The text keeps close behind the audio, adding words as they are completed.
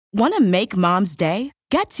Want to make Mom's day?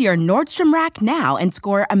 Get to your Nordstrom Rack now and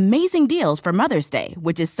score amazing deals for Mother's Day,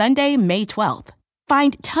 which is Sunday, May 12th.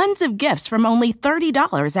 Find tons of gifts from only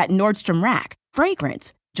 $30 at Nordstrom Rack.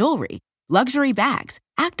 Fragrance, jewelry, luxury bags,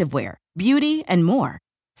 activewear, beauty, and more.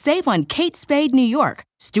 Save on Kate Spade New York,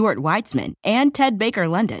 Stuart Weitzman, and Ted Baker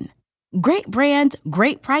London. Great brands,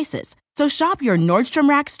 great prices. So shop your Nordstrom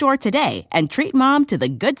Rack store today and treat Mom to the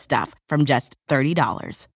good stuff from just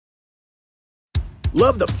 $30.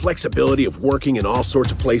 Love the flexibility of working in all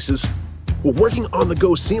sorts of places? Well, working on the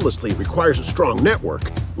go seamlessly requires a strong network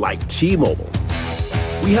like T-Mobile.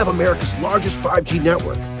 We have America's largest 5G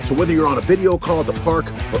network, so whether you're on a video call at the park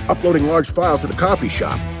or uploading large files at the coffee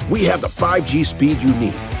shop, we have the 5G speed you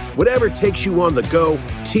need. Whatever takes you on the go,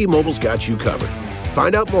 T-Mobile's got you covered.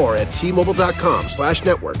 Find out more at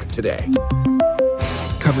T-Mobile.com/network today.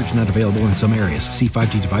 Coverage not available in some areas. See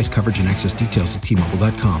 5G device coverage and access details at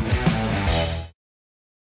T-Mobile.com.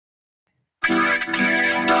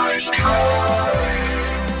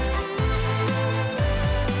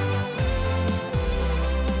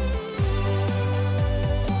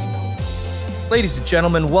 Ladies and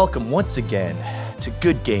gentlemen, welcome once again to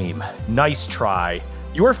Good Game, Nice Try,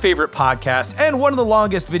 your favorite podcast and one of the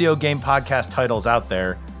longest video game podcast titles out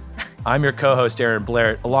there. I'm your co-host, Aaron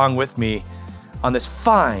Blair. Along with me on this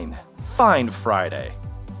fine Friday,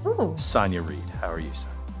 Sonia Reed. How are you, Sonia?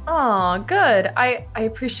 Oh, good. I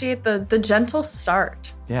appreciate the gentle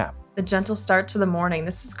start. Yeah. The gentle start to the morning.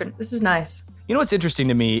 This is good. This is nice. You know what's interesting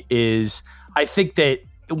to me is I think that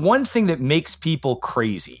one thing that makes people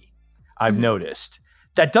crazy, I've noticed,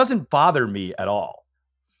 that doesn't bother me at all,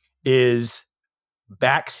 is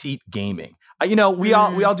backseat gaming. We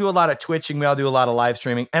all do a lot of twitching, we all do a lot of live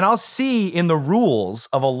streaming, and I'll see in the rules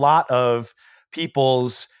of a lot of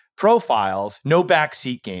people's profiles, no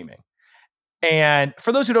backseat gaming. And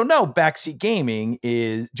for those who don't know, backseat gaming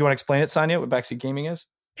is, do you want to explain it, Sonia, what backseat gaming is?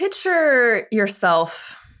 Picture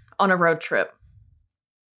yourself on a road trip.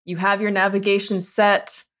 You have your navigation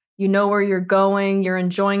set. You know where you're going. You're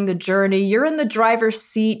enjoying the journey. You're in the driver's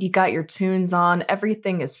seat. You got your tunes on.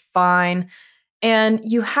 Everything is fine. And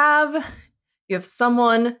you have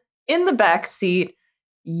someone in the back seat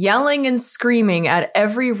yelling and screaming at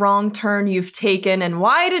every wrong turn you've taken. And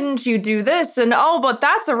why didn't you do this? And but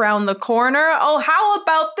that's around the corner. Oh, how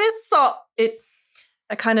about this? So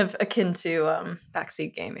kind of akin to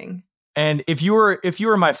backseat gaming. And if you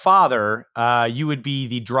were my father, you would be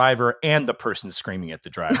the driver and the person screaming at the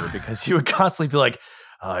driver because you would constantly be like,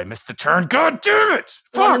 "Oh, I missed the turn. God damn it!"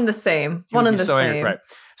 Fuck. One and the same. Angry, right?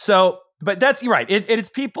 So, but that's you're right. It's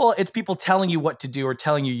people telling you what to do or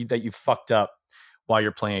telling you that you fucked up while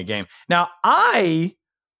you're playing a game. Now, I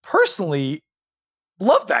personally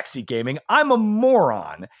love backseat gaming. I'm a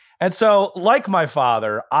moron. And so, like my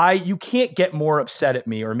father, you can't get more upset at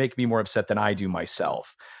me or make me more upset than I do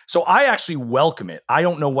myself. So I actually welcome it. I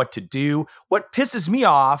don't know what to do. What pisses me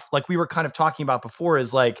off, like we were kind of talking about before,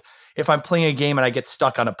 is like if I'm playing a game and I get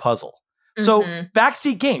stuck on a puzzle. So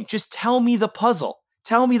backseat game, just tell me the puzzle.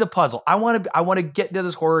 Tell me the puzzle. I want to get into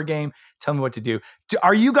this horror game. Tell me what to do. Do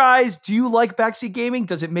you like backseat gaming?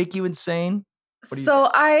 Does it make you insane?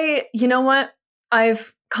 You know what?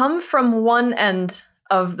 I've come from one end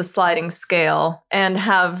of the sliding scale and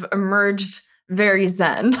have emerged very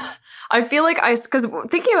zen. I feel like because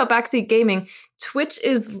thinking about backseat gaming, Twitch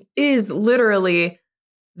is literally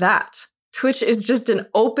that. Twitch is just an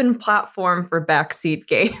open platform for backseat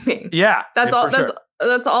gaming. Yeah. That's all. Sure.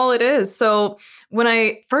 That's all it is. So when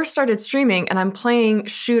I first started streaming and I'm playing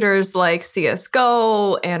shooters like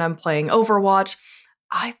CSGO and I'm playing Overwatch,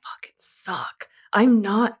 I fucking suck. I'm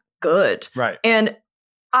not good. Right. And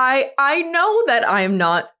I know that I'm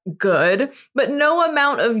not good, but no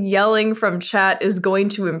amount of yelling from chat is going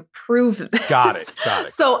to improve this. Got it.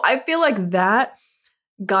 So I feel like that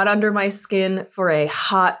got under my skin for a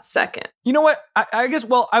hot second. You know what? I guess,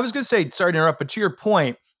 I was going to say, sorry to interrupt, but to your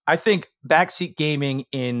point, I think backseat gaming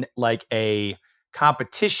in like a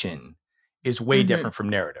competition is way different from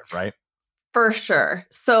narrative, right? For sure.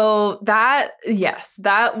 So that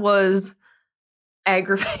was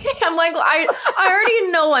aggravating. I'm like, I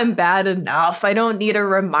already know I'm bad enough. I don't need a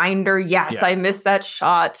reminder. Yes, I missed that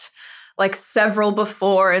shot like several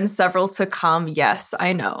before and several to come. Yes,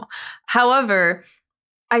 I know. However,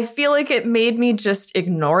 I feel like it made me just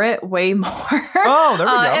ignore it way more. Oh, there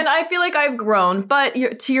we go. And I feel like I've grown. But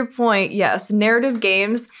to your point, yes, narrative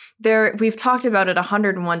games, we've talked about it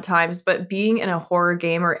 101 times, but being in a horror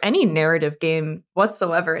game or any narrative game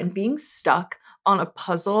whatsoever and being stuck on a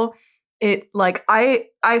puzzle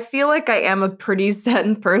I feel like I am a pretty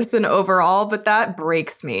zen person overall, but that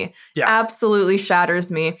breaks me. Yeah. Absolutely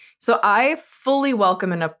shatters me. So I fully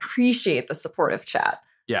welcome and appreciate the supportive chat.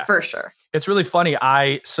 Yeah. For sure. It's really funny.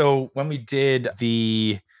 So when we did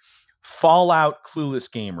the Fallout Clueless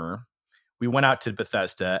Gamer, we went out to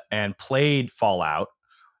Bethesda and played Fallout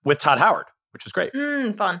with Todd Howard, which was great.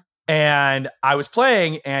 Fun. And I was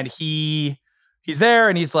playing, and he's there,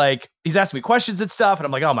 and he's asking me questions and stuff, and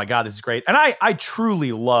I'm like, oh my God, this is great. And I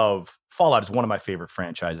truly love Fallout. Is one of my favorite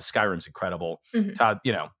franchises. Skyrim's incredible. Todd,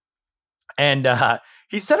 and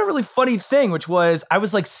he said a really funny thing, which was I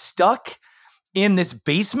was like stuck in this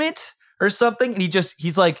basement or something, and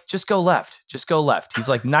he's like, just go left. He's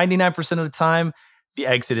like, 99% of the time, the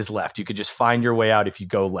exit is left. You could just find your way out if you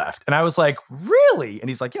go left. And I was like, really? And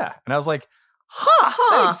he's like, yeah. And I was like,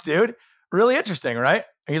 thanks, dude. Really interesting, right?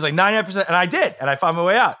 And he's like, 99%. And I did. And I found my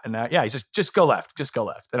way out. And he's just go left.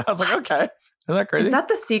 And I was like, okay. Isn't that crazy? Is that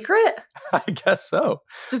the secret? I guess so.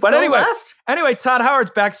 Just go left? Anyway, Todd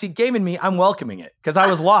Howard's backseat gaming me. I'm welcoming it because I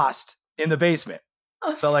was lost in the basement.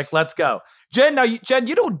 So let's go. Jen,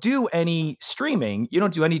 you don't do any streaming. You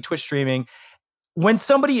don't do any Twitch streaming. When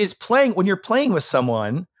you're playing with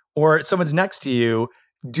someone or someone's next to you,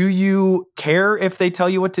 do you care if they tell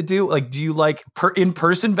you what to do? Like, do you like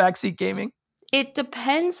in-person backseat gaming? It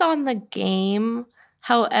depends on the game.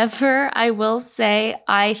 However, I will say,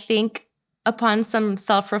 I think upon some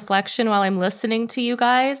self-reflection while I'm listening to you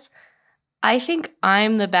guys, I think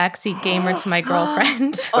I'm the backseat gamer to my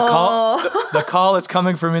girlfriend. The call is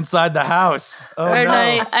coming from inside the house. Oh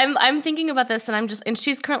no! I'm thinking about this, and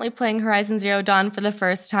she's currently playing Horizon Zero Dawn for the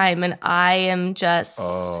first time, and I am just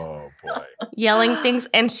yelling things,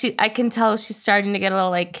 and I can tell she's starting to get a little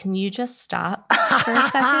like, can you just stop for a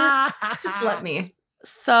second? Just let me.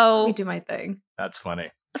 So let me do my thing. That's funny.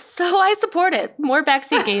 So I support it. More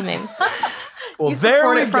backseat gaming. Well, you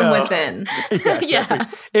support it from within. Yeah.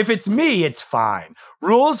 If it's me, it's fine.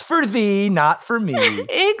 Rules for thee, not for me.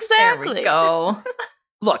 Exactly. There we go.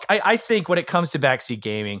 Look, I think when it comes to backseat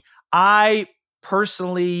gaming, I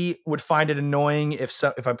personally would find it annoying if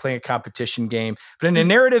I'm playing a competition game. But in a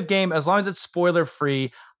narrative game, as long as it's spoiler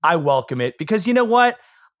free, I welcome it because you know what?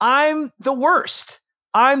 I'm the worst.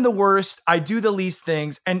 I do the least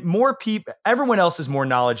things, and everyone else is more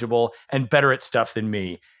knowledgeable and better at stuff than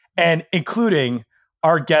me. And including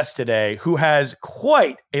our guest today, who has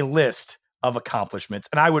quite a list of accomplishments.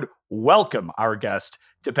 And I would welcome our guest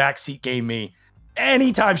to backseat game me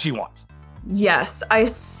anytime she wants. Yes, I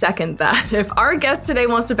second that. If our guest today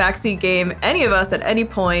wants to backseat game any of us at any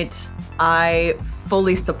point, I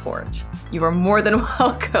fully support. You are more than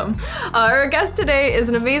welcome. Our guest today is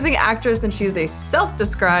an amazing actress, and she's a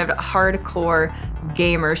self-described hardcore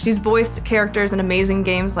gamer. She's voiced characters in amazing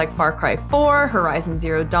games like Far Cry 4, Horizon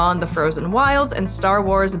Zero Dawn, The Frozen Wilds, and Star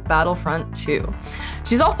Wars Battlefront 2.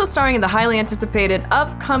 She's also starring in the highly anticipated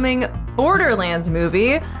upcoming Borderlands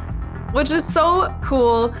movie, which is so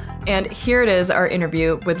cool. And here it is, our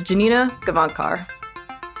interview with Janina Gavankar.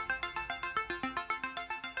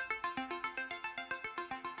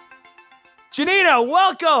 Janina,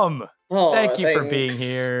 welcome. Thank you for thanks. being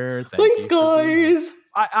here. Thanks, guys.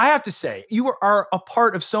 I have to say, you are a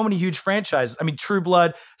part of so many huge franchises. I mean, True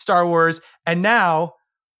Blood, Star Wars, and now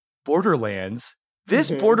Borderlands.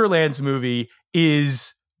 This Borderlands movie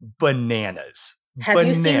is bananas. Have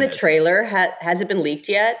you seen the trailer? Has it been leaked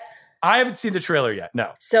yet? I haven't seen the trailer yet,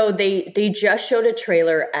 no. So they just showed a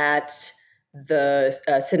trailer at the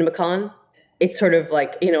CinemaCon. It's sort of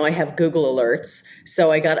like, I have Google alerts.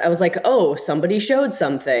 So I was like, oh, somebody showed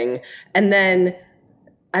something. And then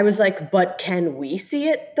I was like, but can we see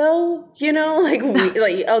it though?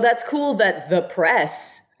 Oh, that's cool that the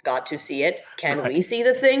press got to see it. Can we see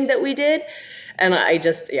the thing that we did? And I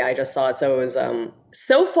just saw it. So it was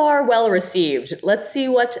so far well received. Let's see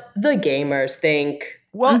what the gamers think.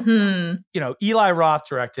 Well, Eli Roth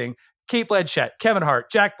directing, Cate Blanchett, Kevin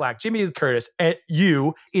Hart, Jack Black, Jamie Lee Curtis, and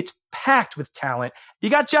it's packed with talent. You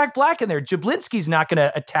got Jack Black in there. Jablinski's not going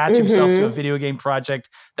to attach himself to a video game project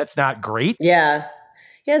that's not great. Yeah.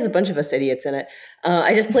 He has a bunch of us idiots in it.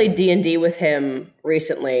 I just played D&D with him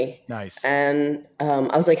recently. Nice. And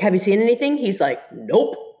I was like, have you seen anything? He's like,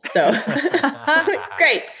 nope. So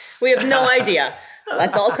great. We have no idea.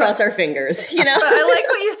 Let's all cross our fingers, But I like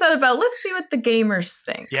what you said about let's see what the gamers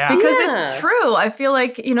think. Yeah. Because it's true. I feel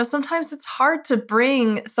like, sometimes it's hard to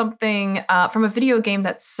bring something from a video game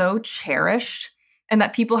that's so cherished and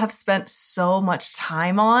that people have spent so much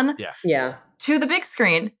time on to the big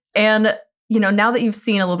screen. And, now that you've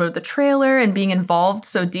seen a little bit of the trailer and being involved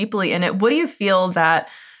so deeply in it, what do you feel that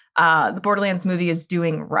the Borderlands movie is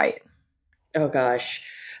doing right? Oh, gosh.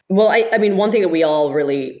 Well, I mean, one thing that we all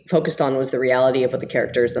really focused on was the reality of what the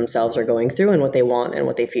characters themselves are going through and what they want and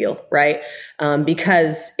what they feel, right?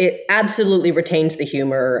 Because it absolutely retains the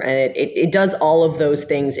humor and it does all of those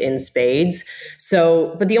things in spades.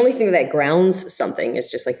 So, but the only thing that grounds something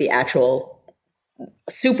is just like the actual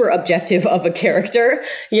super objective of a character,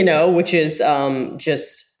 you know, which is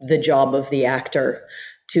just the job of the actor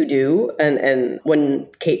to do. And when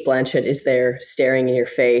Cate Blanchett is there staring in your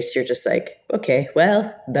face, you're just like, okay,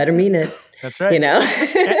 well, better mean it. That's right. You know,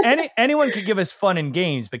 anyone could give us fun and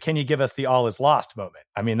games, but can you give us the all is lost moment?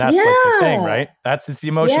 I mean, that's like the thing, right? It's the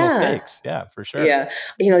emotional stakes. Yeah, for sure. Yeah.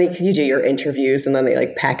 You know, you do your interviews and then they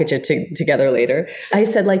like package it together later. I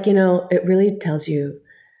said, like, you know, it really tells you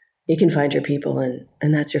can find your people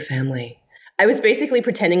and that's your family. I was basically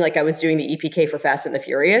pretending like I was doing the EPK for Fast and the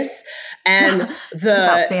Furious, and it's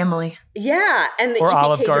about family. Yeah, and the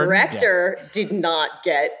EPK director did not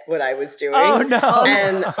get what I was doing. Oh no!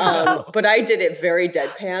 And but I did it very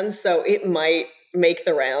deadpan, so it might make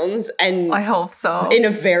the rounds, and I hope so, in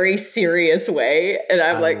a very serious way. And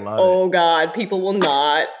I'm like, oh God, people will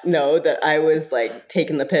not know that I was like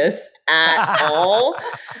taking the piss at all.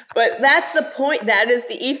 But that's the point. That is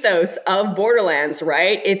the ethos of Borderlands,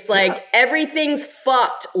 right? It's like everything's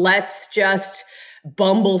fucked. Let's just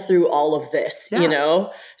bumble through all of this, you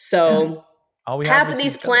know? So half of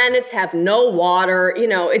these planets have no water. You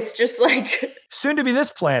know, it's just like soon to be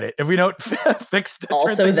this planet if we don't fix to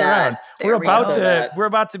turn things around. We're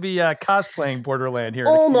about to be cosplaying Borderland here.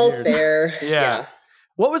 Almost there. Yeah.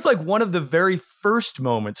 What was like one of the very first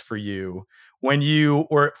moments for you when you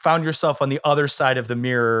found yourself on the other side of the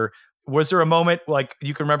mirror? Was there a moment like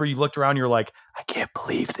you can remember you looked around and you're like, I can't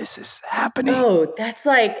believe this is happening? Oh, that's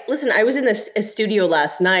like, listen, I was in a studio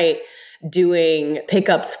last night doing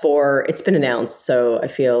pickups for, it's been announced, so I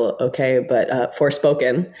feel okay, but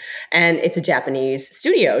Forspoken. And it's a Japanese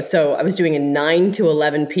studio. So I was doing a 9 to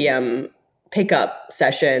 11 p.m. pickup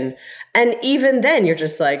session. And even then you're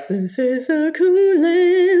just like, this is so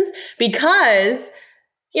cool. Because,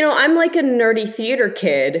 you know, I'm like a nerdy theater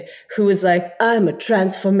kid who is like, I'm a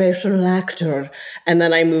transformational actor. And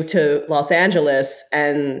then I moved to Los Angeles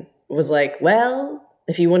and was like, well,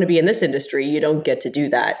 if you want to be in this industry, you don't get to do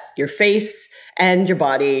that. Your face and your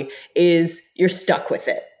body you're stuck with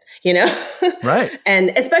it, you know? Right. And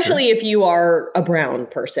especially if you are a brown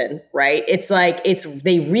person, right? It's like,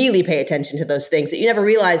 they really pay attention to those things that you never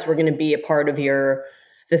realized were going to be a part of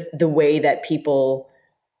the way that people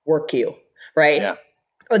work you, right? Yeah.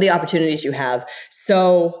 Or the opportunities you have.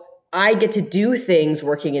 So I get to do things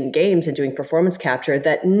working in games and doing performance capture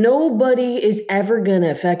that nobody is ever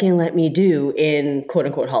gonna fucking let me do in quote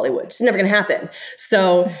unquote Hollywood. It's never gonna happen.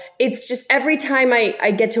 So it's just every time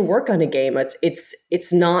I get to work on a game,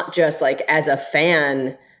 it's not just like as a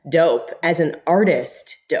fan dope, as an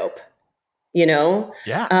artist dope, you know?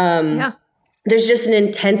 Yeah. There's just an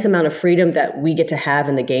intense amount of freedom that we get to have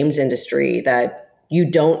in the games industry that you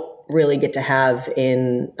don't really get to have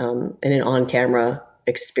in an on-camera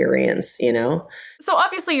experience, you know? So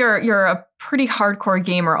obviously you're a pretty hardcore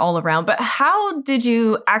gamer all around, but how did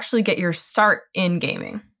you actually get your start in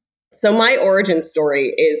gaming? So my origin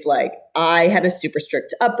story is like, I had a super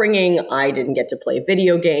strict upbringing. I didn't get to play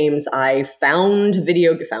video games. I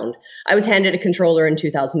was handed a controller in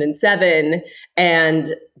 2007,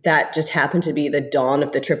 and that just happened to be the dawn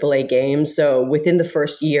of the AAA game. So within the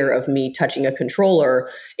first year of me touching a controller,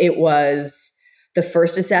 it was the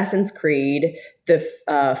first Assassin's Creed, the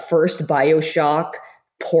first BioShock,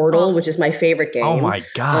 Portal, which is my favorite game. Oh my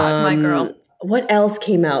God. My girl. What else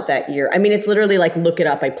came out that year? I mean, it's literally like, look it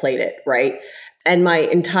up. I played it, right? And my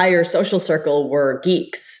entire social circle were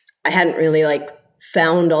geeks. I hadn't really like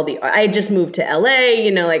found I had just moved to LA,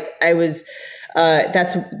 you know, like I was, I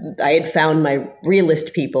had found my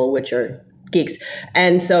realist people, which are geeks.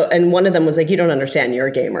 And one of them was like, you don't understand, you're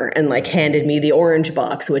a gamer, and like handed me the orange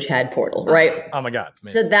box, which had Portal, right? Oh my God.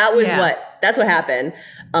 Amazing. So that's what happened.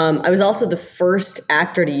 I was also the first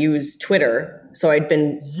actor to use Twitter. So I'd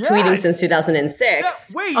been tweeting since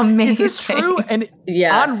 2006. Wait, amazing. Is this true? And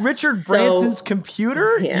on Richard Branson's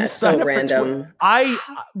computer, you signed up random. For Twitter?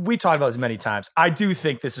 We talked about this many times. I do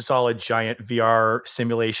think this is all a giant VR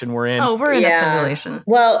simulation we're in. Oh, we're in a simulation.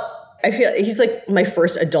 Well, I feel he's like my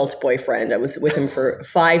first adult boyfriend. I was with him for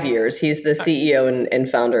 5 years. He's the CEO and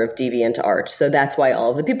founder of DeviantArt. So that's why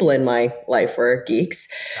all of the people in my life were geeks.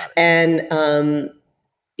 And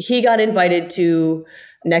he got invited to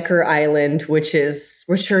Necker Island, which is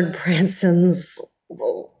Richard Branson's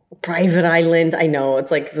private island. I know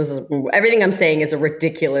it's like everything I'm saying is a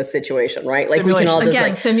ridiculous situation, right? Like we can all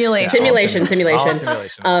just simulation.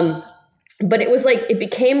 but it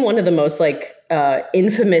became one of the most like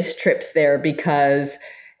infamous trips there because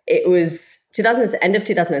it was end of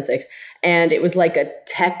 2006, and it was like a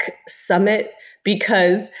tech summit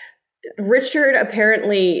because Richard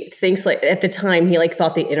apparently thinks like at the time he like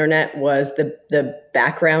thought the internet was the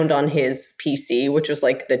background on his PC, which was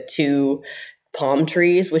like the two palm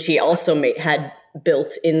trees, which he also had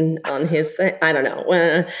built in on his thing. I don't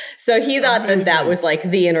know. So he thought that was like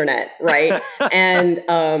the internet, right? And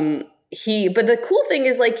but the cool thing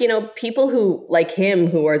is like, people who like him,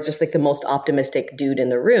 who are just like the most optimistic dude in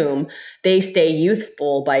the room, they stay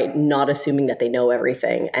youthful by not assuming that they know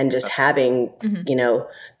everything and just having,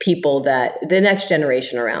 people that the next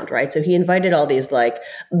generation around, right? So he invited all these like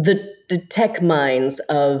the tech minds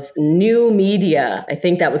of new media. I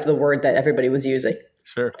think that was the word that everybody was using.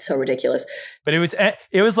 Sure. So ridiculous. But it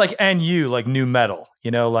was like NU, like new metal,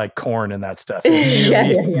 like Korn and that stuff.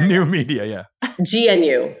 New media, yeah.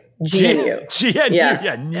 GNU.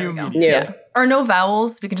 Yeah, new media. Yeah. Or no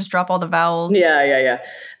vowels. We can just drop all the vowels. Yeah.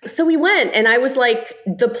 So we went, and I was like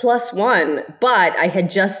the +1, but I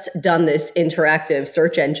had just done this interactive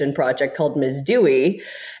search engine project called Ms. Dewey,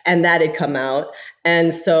 and that had come out.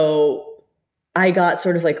 And so I got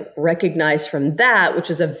sort of like recognized from that, which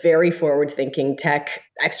is a very forward-thinking tech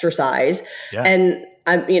exercise. Yeah. And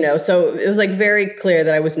I'm, so it was like very clear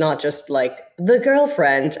that I was not just like the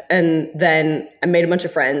girlfriend. And then I made a bunch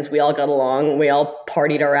of friends. We all got along. We all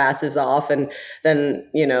partied our asses off. And then,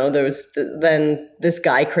 there was then this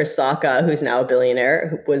guy, Chris Sacca, who's now a billionaire,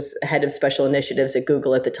 who was head of special initiatives at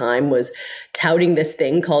Google at the time, was touting this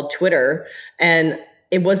thing called Twitter. And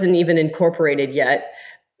it wasn't even incorporated yet.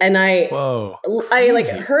 And I like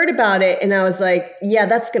heard about it, and I was like, yeah,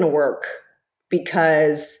 that's going to work,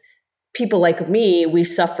 because people like me, we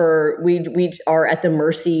are at the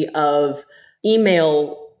mercy of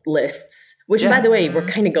email lists, which by the way, we're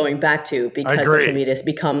kind of going back to because social media has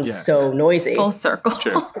become so noisy. Full circle.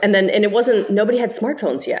 And nobody had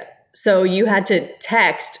smartphones yet. So you had to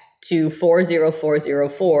text to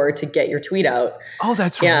 40404 to get your tweet out. Oh,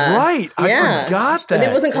 that's right. I forgot that. But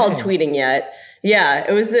it wasn't called tweeting yet. Yeah,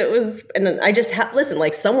 it was, and I just listen.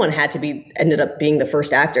 Like someone ended up being the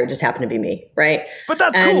first actor. It just happened to be me, right? But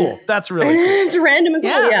that's cool. That's really cool. It's random and cool.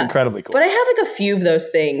 Yeah, it's incredibly cool. But I have like a few of those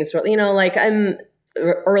things. Like I'm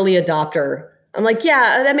early adopter. I'm like,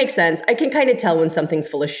 yeah, that makes sense. I can kind of tell when something's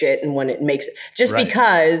full of shit and when it makes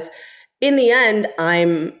because in the end,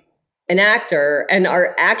 I'm an actor, and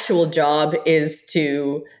our actual job is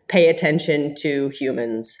to pay attention to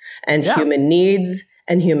humans and human needs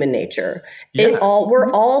and human nature. Yeah.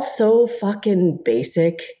 We're all so fucking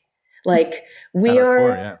basic. Like we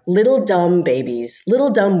are little dumb babies, little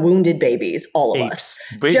dumb wounded babies, all of us.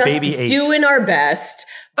 Baby apes. Doing our best.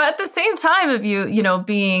 But at the same time of you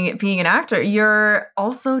being an actor, you're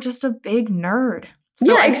also just a big nerd.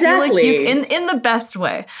 So yeah, exactly. I feel like in the best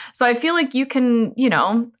way. So I feel like you can,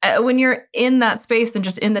 when you're in that space and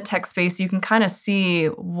just in the tech space, you can kind of see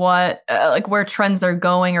what, like where trends are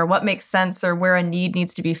going or what makes sense or where a need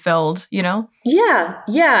needs to be filled, Yeah.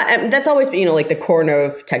 And that's always been, like the corner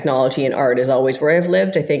of technology and art is always where I've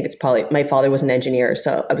lived. I think it's probably, my father was an engineer,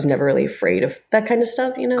 so I was never really afraid of that kind of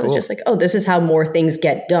stuff. Cool. It's just like, oh, this is how more things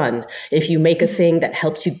get done. If you make a thing that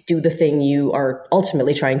helps you do the thing you are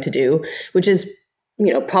ultimately trying to do, which is,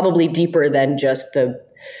 probably deeper than just the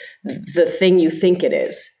thing you think it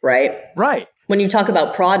is, right? Right. When you talk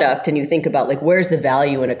about product and you think about like, where's the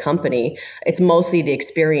value in a company? It's mostly the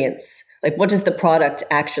experience. Like, what does the product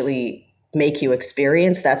actually make you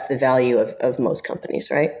experience? That's the value of most companies,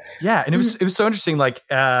 right? Yeah. And it was so interesting. Like,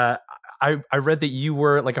 I read that you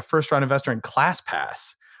were like a first round investor in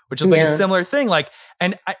ClassPass, which is like a similar thing. Like,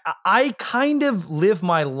 and I kind of live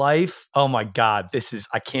my life. Oh my God,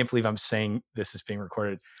 I can't believe I'm saying this is being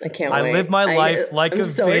recorded. I can't wait. I live my life like a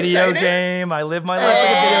video game. I live my life like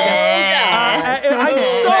a video game.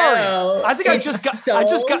 I'm sorry. I think I just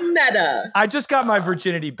got meta. I just got my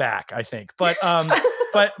virginity back, I think. But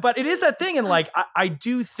but it is that thing. And like, I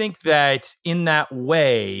do think that in that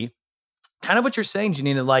way, kind of what you're saying,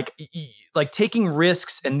 Janina, like taking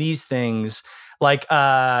risks and these things, like,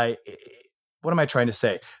 what am I trying to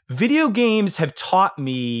say? Video games have taught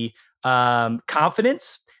me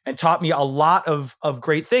confidence and taught me a lot of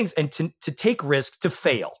great things. And to take risks, to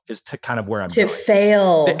fail is kind of where I'm going. To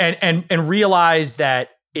fail. And realize that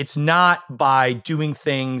it's not by doing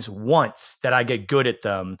things once that I get good at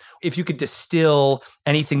them. If you could distill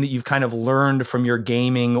anything that you've kind of learned from your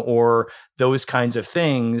gaming or those kinds of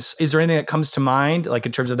things, is there anything that comes to mind, like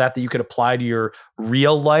in terms of that you could apply to your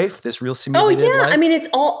real life, this real simulated life? I mean, it's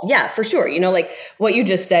all, for sure. Like what you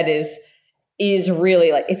just said is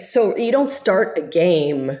really like, it's so, you don't start a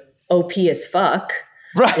game OP as fuck.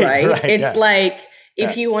 Right? It's like,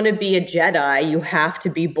 if you want to be a Jedi, you have to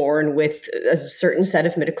be born with a certain set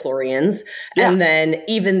of midichlorians. Yeah. And then,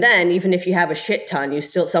 even if you have a shit ton,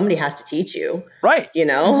 somebody has to teach you. Right. You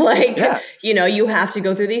know, you have to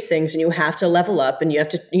go through these things and you have to level up and you have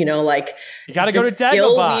to, you got to go to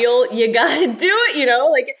Dagobah. You got to do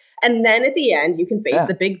it, and then at the end you can face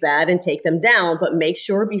the big bad and take them down. But make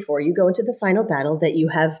sure before you go into the final battle that you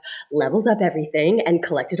have leveled up everything and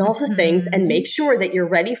collected all the things and make sure that you're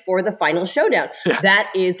ready for the final showdown. Yeah.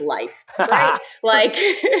 That is life, right?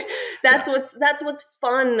 That's what's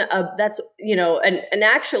fun. And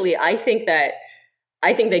actually I think that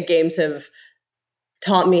games have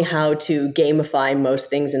taught me how to gamify most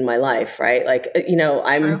things in my life, right?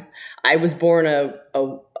 I was born a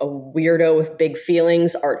weirdo with big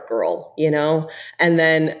feelings, art girl, and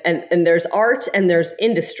then and there's art and there's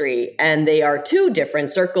industry, and they are two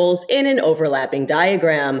different circles in an overlapping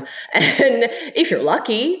diagram. And if you're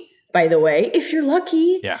lucky, by the way,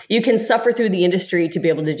 you can suffer through the industry to be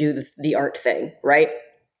able to do the art thing, right?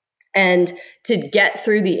 And to get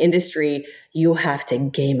through the industry, you have to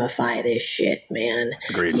gamify this shit, man.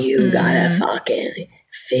 Agreed. You gotta fucking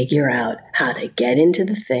figure out how to get into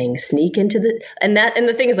the thing, sneak into and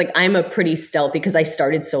the thing is, I'm a pretty stealthy because I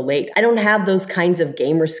started so late. I don't have those kinds of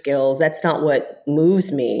gamer skills. That's not what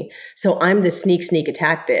moves me. So I'm the sneak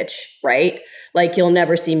attack bitch, right? You'll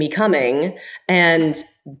never see me coming.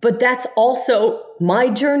 But that's also my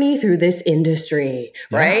journey through this industry,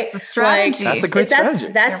 right? That's a strategy. That's a great strategy.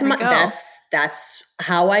 That's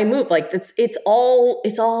how I move. It's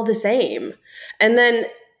all the same. And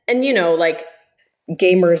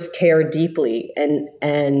gamers care deeply,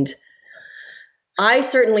 and I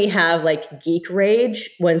certainly have geek rage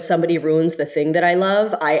when somebody ruins the thing that I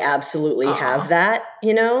love. I absolutely have that,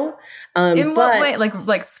 In what way?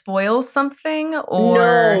 Like spoil something, or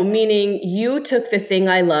no? Meaning you took the thing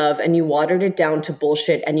I love and you watered it down to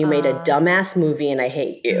bullshit, and you made a dumbass movie, and I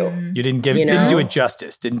hate you. You didn't didn't do it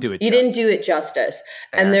justice. You didn't do it justice,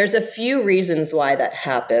 and there's a few reasons why that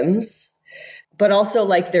happens. But also,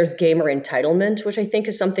 there's gamer entitlement, which I think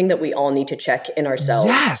is something that we all need to check in ourselves.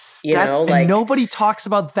 Yes. And nobody talks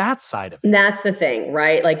about that side of it. And that's the thing,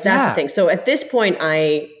 right? That's the thing. So at this point,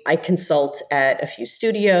 I consult at a few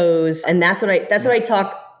studios, and that's what I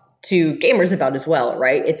talk to gamers about as well,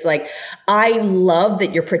 right? It's I love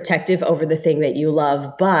that you're protective over the thing that you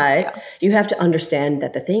love, but you have to understand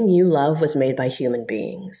that the thing you love was made by human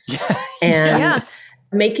beings. And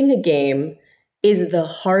making a game is the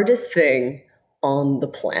hardest thing on the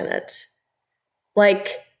planet.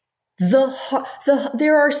 There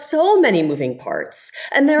are so many moving parts,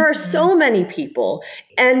 and there are so many people,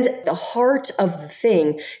 and the heart of the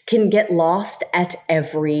thing can get lost at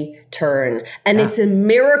every turn. And it's a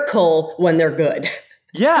miracle when they're good.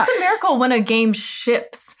 Yeah. It's a miracle when a game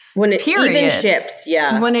ships. When it even ships,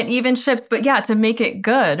 When it even ships, but to make it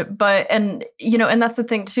good. But, and that's the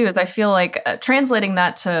thing too, is I feel translating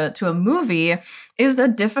that to a movie is a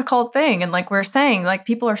difficult thing. And we're saying,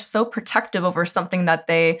 people are so protective over something that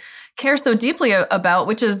they care so deeply about,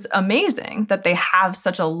 which is amazing that they have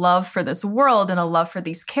such a love for this world and a love for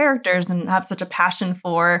these characters and have such a passion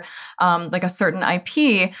for a certain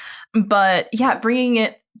IP. But bringing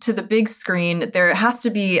it to the big screen, there has to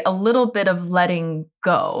be a little bit of letting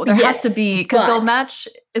go. There has to be, because they'll match.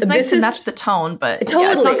 It's nice to match the tone, but it's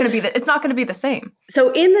not going to be the same.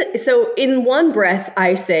 So in one breath,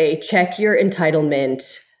 I say check your entitlement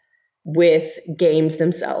with games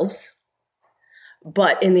themselves,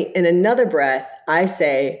 but in another breath, I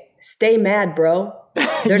say stay mad, bro.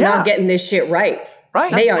 They're not getting this shit right.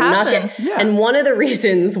 Right, they are passion. Not getting. And one of the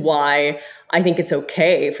reasons why I think it's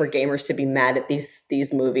okay for gamers to be mad at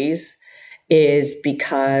these movies is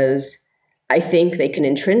because I think they can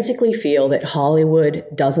intrinsically feel that Hollywood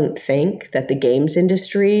doesn't think that the games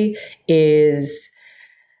industry is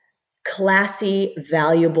classy,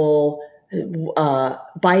 valuable,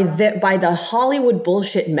 by the Hollywood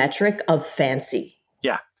bullshit metric of fancy.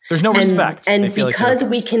 Yeah, there's no respect. And because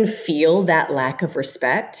we can feel that lack of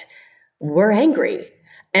respect, we're angry.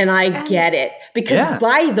 And I get it. Because,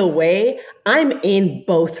 by the way, I'm in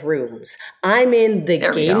both rooms. I'm in the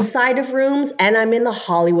game side of rooms, and I'm in the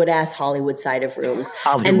Hollywood side of rooms.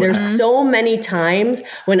 And there's so many times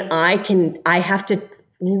when I have to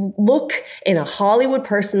look in a Hollywood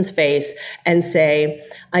person's face and say,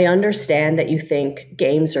 I understand that you think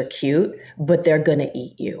games are cute, but they're going to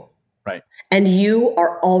eat you. Right. And you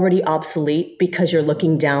are already obsolete because you're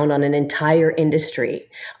looking down on an entire industry.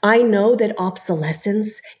 I know that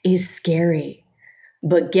obsolescence is scary,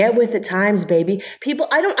 but get with the times, baby. People,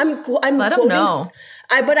 I'm let them know.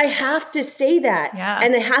 but I have to say that. Yeah.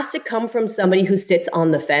 And it has to come from somebody who sits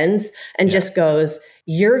on the fence and just goes,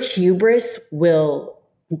 your hubris will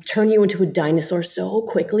turn you into a dinosaur so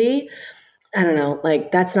quickly. I don't know.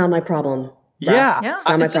 Like, that's not my problem. Yeah. Yeah,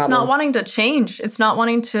 not my it's just problem. not wanting to change. It's not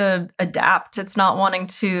wanting to adapt. It's not wanting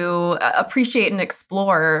to appreciate and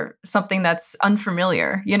explore something that's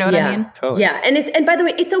unfamiliar. You know what I mean? Totally. Yeah. And by the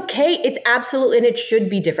way, it's okay. It's absolutely, and it should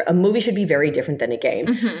be different. A movie should be very different than a game.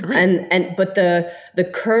 Mm-hmm. But the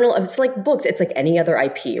kernel of, it's like books, it's like any other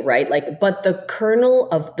IP, right? Like, but the kernel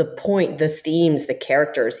of the point, the themes, the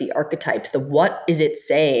characters, the archetypes, the what is it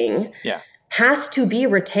saying has to be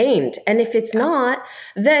retained. And if it's not,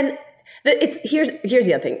 then here's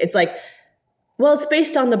the other thing. It's like, well, it's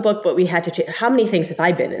based on the book, but we had to change. How many things have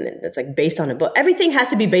I been in it that's like based on a book? Everything has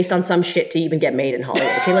to be based on some shit to even get made in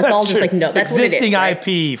Hollywood. Okay, let's all just like, no, that's existing what it is,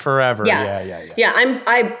 right? IP forever. Yeah,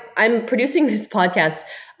 I'm producing this podcast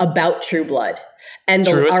about True Blood. And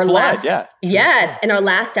yes. And our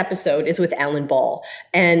last episode is with Alan Ball.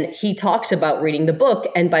 And he talks about reading the book.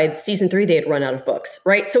 And by season 3, they had run out of books,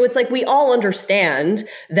 right? So it's like, we all understand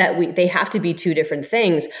that they have to be two different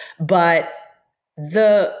things. But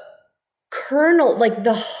the kernel, like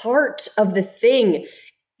the heart of the thing,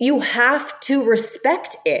 you have to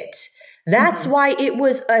respect it. That's why it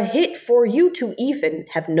was a hit for you to even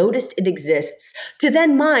have noticed it exists, to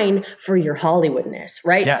then mine for your Hollywoodness,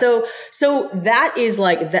 right? Yes. So that is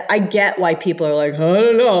like, I get why people are like, I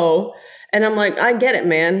don't know. And I'm like, I get it,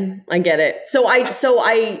 man. I get it. So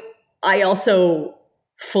I also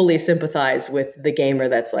fully sympathize with the gamer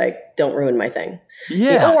that's like, don't ruin my thing.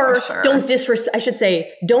 Yeah. Or sure. don't disrespect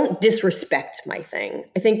my thing.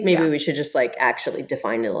 I think maybe we should just like actually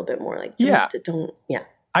define it a little bit more. Like, don't.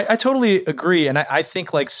 I totally agree. And I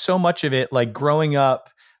think like so much of it, like growing up,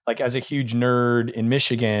 like as a huge nerd in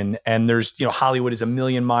Michigan, and there's, Hollywood is a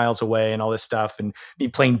million miles away and all this stuff, and me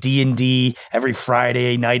playing D&D every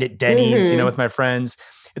Friday night at Denny's, with my friends.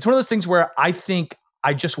 It's one of those things where I think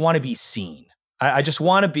I just want to be seen. I just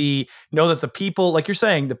want to know that the people, like you're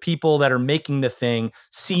saying, the people that are making the thing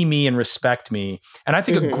see me and respect me. And I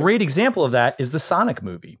think a great example of that is the Sonic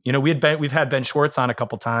movie. We've had Ben Schwartz on a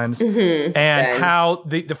couple times, and Ben. How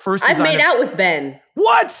the first I've made out with Ben.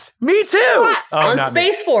 What? Me too. On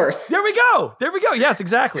Space Force. There we go. Yes,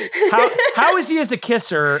 exactly. How is he as a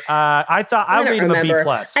kisser? I thought I rate him a B+.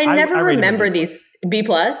 I never remember these B+.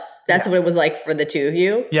 That's what it was like for the two of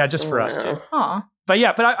you. Yeah, just for us too. Aw.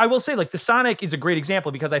 But I will say, like, the Sonic is a great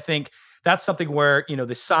example, because I think that's something where,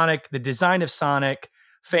 the design of Sonic,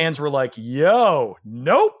 fans were like, yo,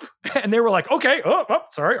 nope. And they were like, okay,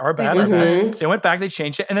 sorry, our bad. They went back, they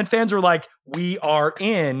changed it. And then fans were like, we are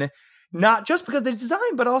in, not just because of the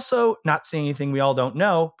design, but also not saying anything we all don't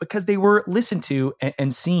know, because they were listened to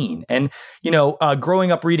and seen. And,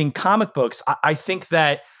 growing up reading comic books, I think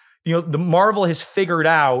that, the Marvel has figured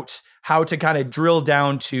out how to kind of drill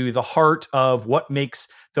down to the heart of what makes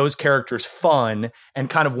those characters fun and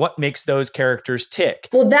kind of what makes those characters tick.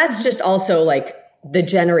 Well, that's just also like the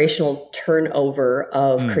generational turnover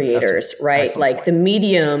of creators, right? Like point. The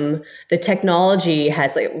medium, the technology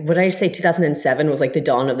has like, what did I say? 2007 was like the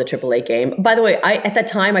dawn of the AAA game. By the way, at that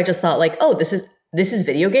time, I just thought like, oh, this is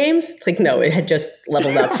video games? Like, no, it had just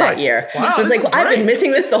leveled up that year. Wow, I was like, I've been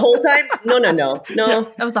missing this the whole time. No. Yeah,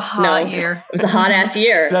 that was a hot year. It was a hot ass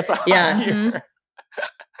year. That's a hot year.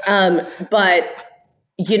 But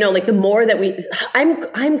like the more that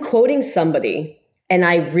I'm quoting somebody, and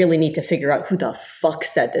I really need to figure out who the fuck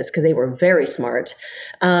said this, because they were very smart.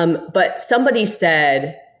 But somebody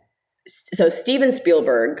said, so Steven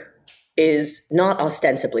Spielberg is not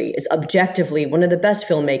ostensibly, is objectively one of the best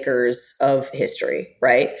filmmakers of history,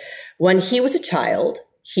 right? When he was a child,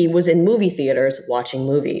 he was in movie theaters watching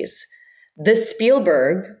movies. The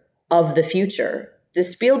Spielberg of the future, the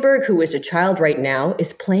Spielberg who is a child right now,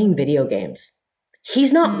 is playing video games.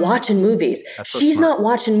 He's not watching movies. He's not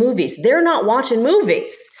watching movies. They're not watching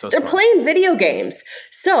movies. They're playing video games.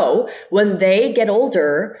 So when they get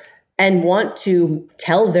older and want to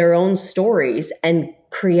tell their own stories and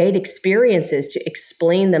create experiences to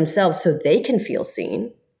explain themselves so they can feel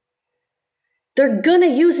seen, they're going to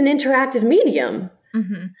use an interactive medium.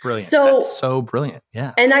 Mm-hmm. Brilliant. That's so brilliant.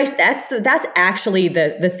 Yeah. And that's actually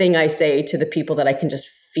the thing I say to the people that I can just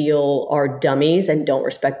feel are dummies and don't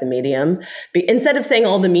respect the medium. Instead of saying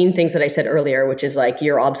all the mean things that I said earlier, which is like,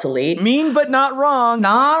 you're obsolete. Mean, but not wrong.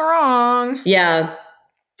 Not wrong. Yeah.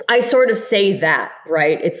 I sort of say that,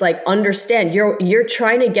 right? It's like, understand, you're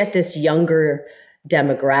trying to get this younger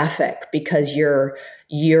demographic because your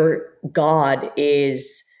God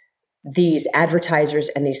is these advertisers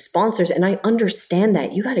and these sponsors. And I understand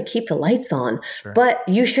that you got to keep the lights on, but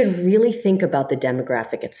you should really think about the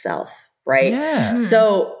demographic itself, right? Yeah.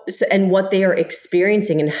 So, and what they are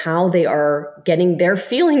experiencing and how they are getting their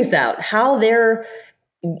feelings out, how they're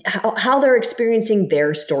experiencing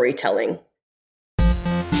their storytelling.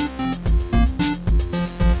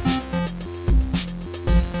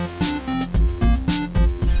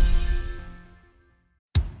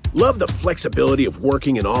 Love the flexibility of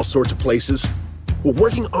working in all sorts of places? Well,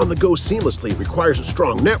 working on the go seamlessly requires a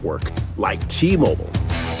strong network like T-Mobile.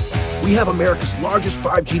 We have America's largest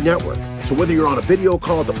 5G network, so whether you're on a video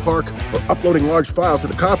call at the park or uploading large files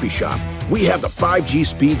at the coffee shop, we have the 5G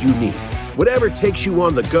speed you need. Whatever takes you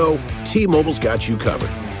on the go, T-Mobile's got you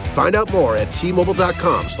covered. Find out more at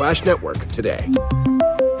T-Mobile.com/network today.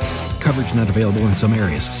 Coverage not available in some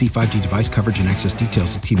areas. See 5G device coverage and access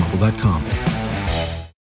details at T-Mobile.com.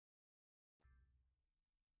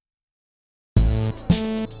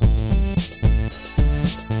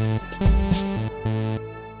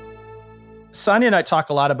 Sonia and I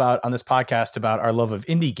talk a lot about on this podcast about our love of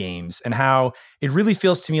indie games and how it really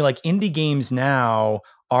feels to me like indie games now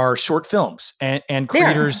are short films and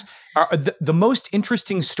creators are the most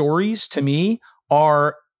interesting stories to me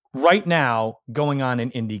are right now going on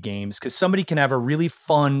in indie games because somebody can have a really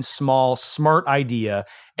fun, small, smart idea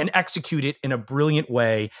and execute it in a brilliant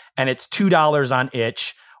way. And it's $2 on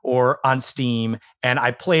itch or on Steam, and I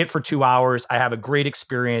play it for 2 hours. I have a great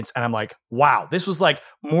experience, and I'm like, wow, this was like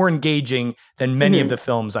more engaging than many of the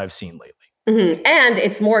films I've seen lately. And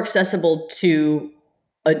it's more accessible to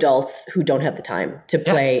adults who don't have the time to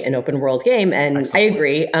play an open world game. And I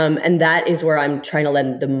agree. And that is where I'm trying to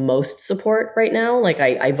lend the most support right now. Like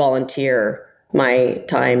I volunteer my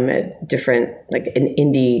time at different, like in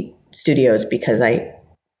indie studios because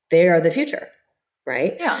they are the future.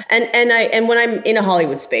 Right. Yeah. And when I'm in a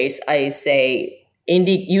Hollywood space, I say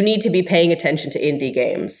you need to be paying attention to indie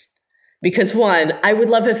games because one, I would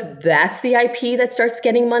love if that's the IP that starts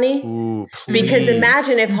getting money. Ooh, because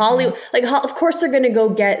imagine if Hollywood, like, of course they're going to go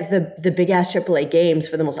get the big ass AAA games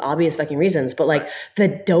for the most obvious fucking reasons. But like the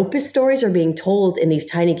dopest stories are being told in these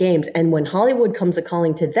tiny games. And when Hollywood comes a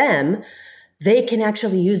calling to them, they can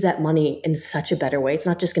actually use that money in such a better way. It's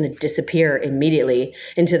not just going to disappear immediately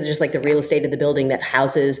into just like the real estate of the building that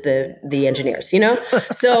houses the engineers, you know?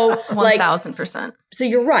 So 1000%. So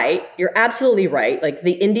you're right. You're absolutely right. Like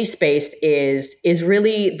the indie space is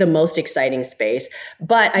really the most exciting space.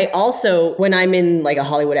 But I also, when I'm in like a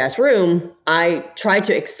Hollywood ass room, I try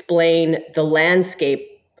to explain the landscape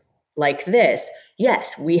like this.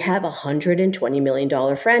 Yes, we have $120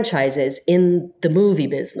 million franchises in the movie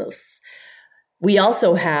business. We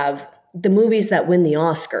also have the movies that win the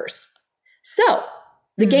Oscars. So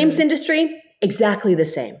the games industry, exactly the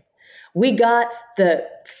same. We got the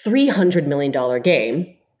 $300 million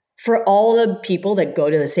game for all the people that go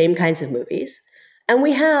to the same kinds of movies. And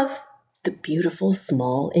we have the beautiful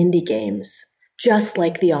small indie games, just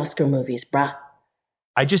like the Oscar movies, bruh.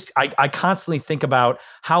 I constantly think about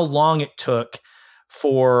how long it took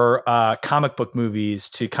for comic book movies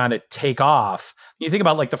to kind of take off. You think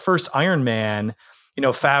about like the first Iron Man, you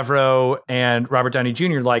know, Favreau and Robert Downey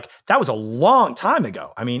Jr., like that was a long time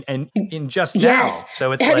ago. I mean, and in just now.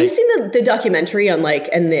 So it's have you seen the documentary on like,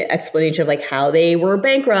 and the explanation of like how they were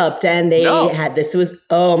bankrupt and they had this was,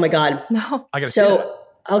 oh my God. No. I gotta see that.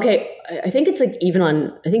 Okay, I think it's like even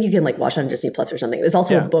on, I think you can like watch on Disney Plus or something. There's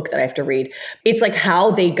also a book that I have to read. It's like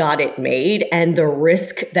how they got it made and the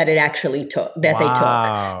risk that it actually took, that they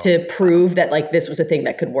took to prove that like this was a thing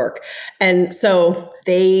that could work. And so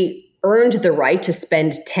they earned the right to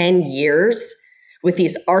spend 10 years with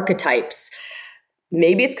these archetypes.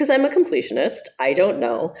 Maybe it's because I'm a completionist. I don't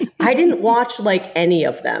know. I didn't watch like any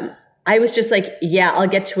of them. I was just like, yeah, I'll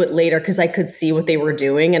get to it later because I could see what they were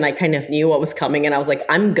doing and I kind of knew what was coming. And I was like,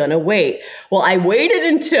 I'm going to wait. Well, I waited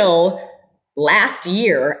until last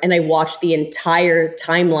year and I watched the entire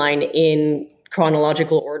timeline in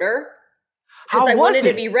chronological order because I wanted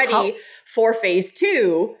to be ready for phase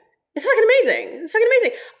 2. It's fucking amazing. It's fucking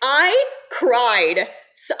amazing. I cried.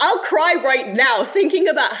 So I'll cry right now thinking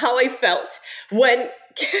about how I felt when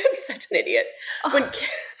I'm such an idiot. When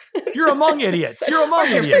You're among idiots. You're among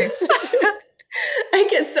idiots. I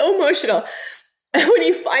get so emotional. When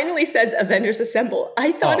he finally says Avengers Assemble,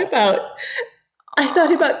 I thought about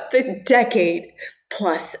the decade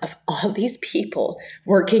plus of all these people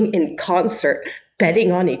working in concert,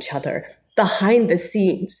 betting on each other, behind the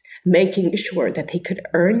scenes, making sure that they could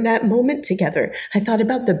earn that moment together. I thought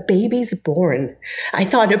about the babies born. I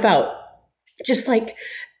thought about just like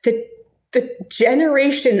the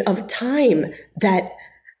generation of time that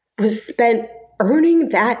was spent earning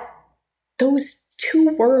that those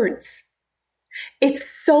 2 words. It's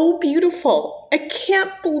so beautiful. I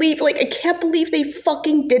can't believe they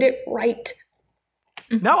fucking did it right.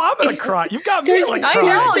 Now I'm gonna cry. You got me like I crying.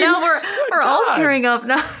 know. Now we're all tearing up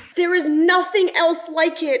now. There is nothing else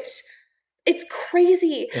like it. It's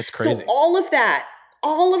crazy. It's crazy. So all of that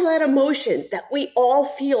emotion that we all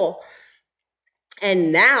feel.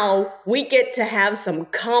 And now we get to have some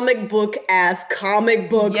comic book movies.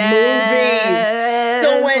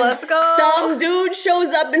 So when let's go. some dude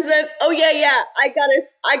shows up and says, "Oh yeah, I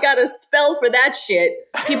got a spell for that shit,"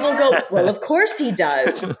 people go, "Well, of course he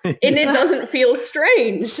does," and it doesn't feel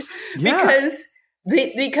strange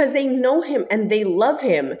because they know him and they love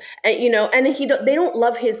him, and and they don't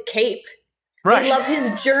love his cape. Right. They love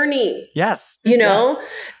his journey. Yes.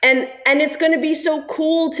 And it's going to be so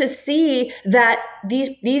cool to see that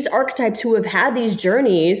these archetypes who have had these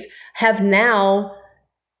journeys have now,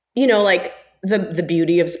 like the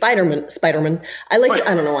beauty of Spider-Man. I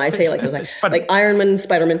don't know why I say it like this. Like Iron Man,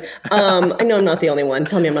 Spider-Man. I know I'm not the only one.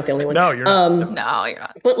 Tell me I'm not the only one. No, you're not. No, you're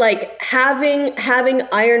not. But like having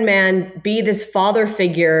Iron Man be this father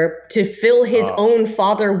figure to fill his own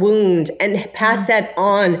father wound and pass that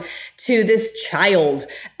on to this child.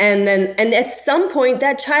 And at some point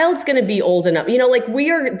that child's going to be old enough,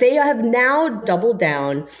 they have now doubled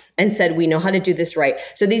down and said, we know how to do this right.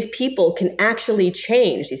 So these people can actually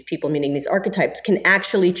change. These people, meaning these archetypes, can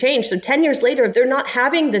actually change. So 10 years later, they're not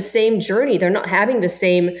having the same journey. They're not having the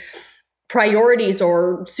same priorities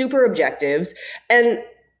or super objectives. And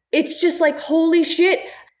it's just like, holy shit.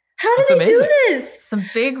 How did they do this? Some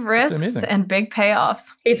big risks and big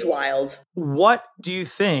payoffs. It's wild. What do you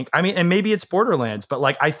think? I mean, and maybe it's Borderlands, but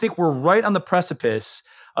like, I think we're right on the precipice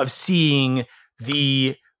of seeing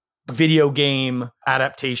the video game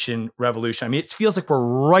adaptation revolution. I mean, it feels like we're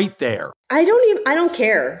right there. I don't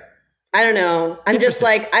care. I don't know. I'm just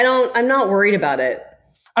like, I'm not worried about it.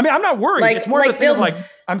 I mean, I'm not worried. It's more of a thing of like,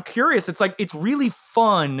 I'm curious. It's like, it's really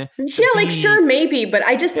fun. Sure, maybe. But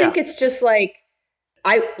I just think it's just like,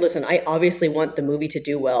 I obviously want the movie to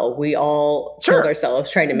do well. We all told ourselves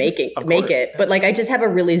trying to make it. But like, I just have a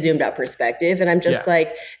really zoomed out perspective. And I'm just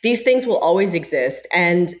like, these things will always exist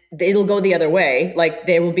and it'll go the other way. Like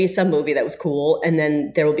there will be some movie that was cool and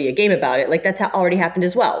then there will be a game about it. Like that's how already happened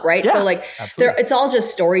as well. Right. Yeah, so like it's all just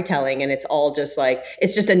storytelling and it's all just like,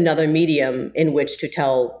 it's just another medium in which to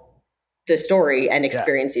tell the story and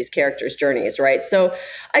experience these characters' journeys, right? So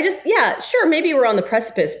I just, sure, maybe we're on the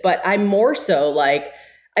precipice, but I'm more so like,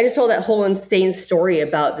 I just told that whole insane story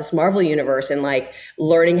about this Marvel universe and like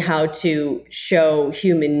learning how to show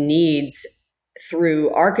human needs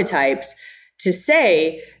through archetypes to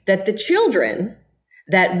say that the children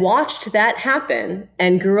that watched that happen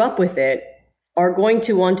and grew up with it are going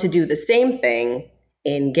to want to do the same thing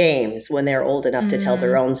in games when they're old enough to tell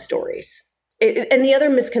their own stories. And the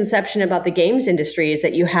other misconception about the games industry is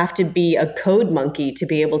that you have to be a code monkey to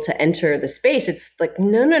be able to enter the space. It's like,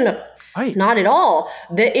 no, right. Not at all.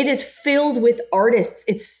 It is filled with artists.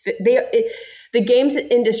 The games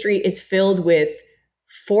industry is filled with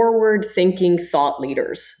forward-thinking thought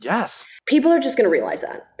leaders. Yes. People are just going to realize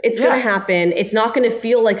that. It's going to happen. It's not going to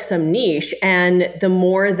feel like some niche. And the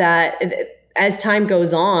more that... as time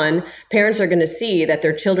goes on, parents are going to see that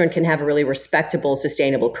their children can have really respectable,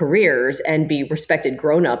 sustainable careers and be respected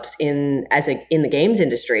grown-ups in the games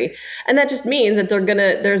industry. And that just means that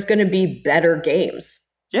there's going to be better games.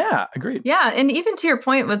 Yeah, agreed. Yeah, and even to your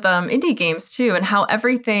point with indie games too, and how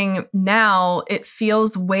everything now, it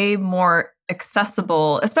feels way more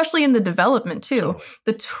accessible, especially in the development too. Totally.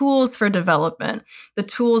 The tools for development, the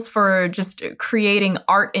tools for just creating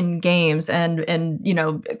art in games and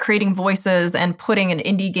creating voices and putting an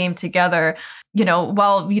indie game together.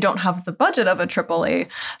 While you don't have the budget of a AAA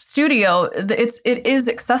studio, it is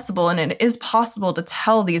accessible and it is possible to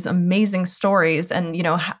tell these amazing stories. And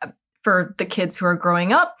for the kids who are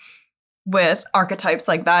growing up with archetypes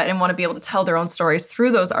like that and want to be able to tell their own stories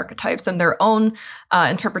through those archetypes and their own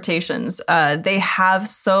interpretations. They have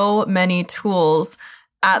so many tools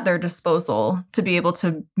at their disposal to be able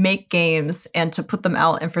to make games and to put them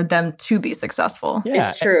out and for them to be successful. Yeah,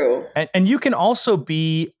 it's true. And you can also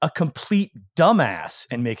be a complete dumbass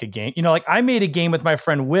and make a game. Like I made a game with my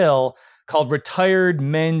friend Will called Retired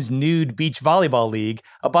Men's Nude Beach Volleyball League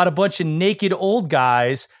about a bunch of naked old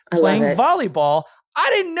guys playing volleyball. I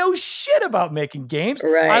didn't know shit about making games.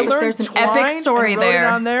 Right. I learned there's an epic story there.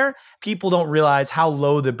 On there. People don't realize how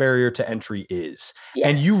low the barrier to entry is. Yes.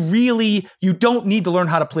 And you don't need to learn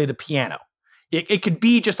how to play the piano. It could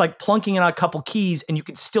be just like plunking in a couple keys and you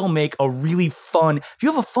could still make a really fun, if you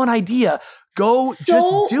have a fun idea,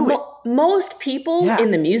 just do it. most people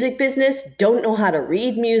in the music business don't know how to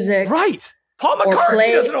read music. Right. Paul Or McCartney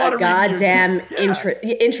play doesn't know how a to goddamn read music.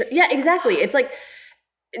 intro. Yeah, exactly. It's like,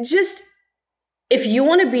 just, if you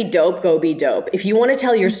want to be dope, go be dope. If you want to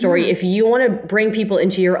tell your story, if you want to bring people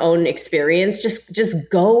into your own experience, just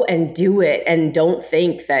go and do it. And don't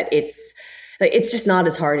think that it's just not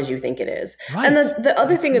as hard as you think it is. Right. And the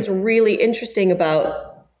other thing that's really interesting about,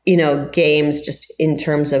 games, just in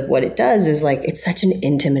terms of what it does, is like, it's such an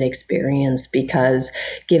intimate experience, because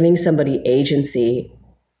giving somebody agency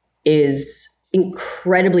is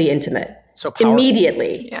incredibly intimate. So powerful.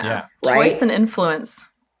 Immediately. Yeah. Right? Choice and influence.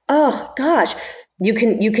 Oh gosh. You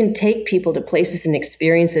can take people to places and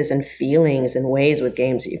experiences and feelings and ways with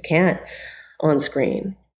games that you can't on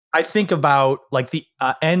screen. I think about like the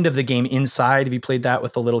end of the game Inside. Have you played that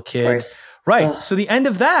with a little kid? Of course. Right. Ugh. So the end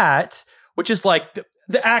of that, which is like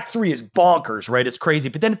the act 3 is bonkers, right? It's crazy.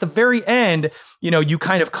 But then at the very end, you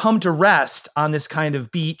kind of come to rest on this kind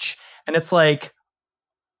of beach, and it's like,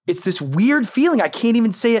 it's this weird feeling. I can't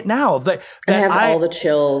even say it now. That I have all the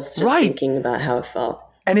chills just thinking about how it felt.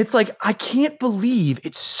 And it's like, I can't believe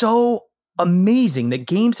it's so amazing that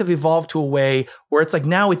games have evolved to a way where it's like,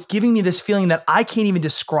 now it's giving me this feeling that I can't even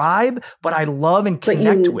describe, but I love and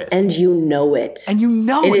connect with. And you know it. And you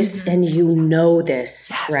know it. Is, and you know this,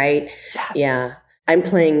 Yes. right? Yes. Yeah. I'm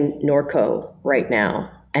playing Norco right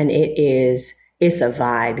now, and it's a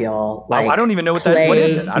vibe, y'all. Wow, I don't even know what that, what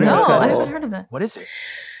is it? I don't know No, what I that haven't is. heard of it. What is it?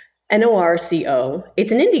 NORCO.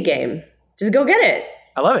 It's an indie game. Just go get it.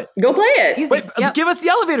 I love it. Go play it. Easy. Wait, Yep. give us the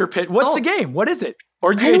elevator pitch. What's Sold. the game? What is it?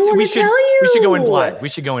 Or I don't wanna we should tell we should go in you. blind. We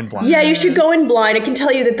should go in blind. Yeah, you should go in blind. I can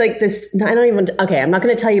tell you that like this, I don't even, okay, I'm not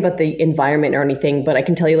going to tell you about the environment or anything, but I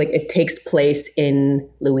can tell you like it takes place in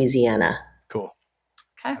Louisiana. Cool.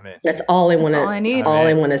 Okay. I'm in. That's all I want to, all I need. all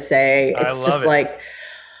I want to say. I It's love just it. like,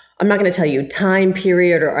 I'm not going to tell you time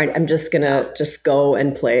period, or I'm just going to just go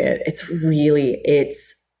and play it.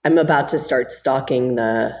 I'm about to start stalking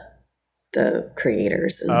the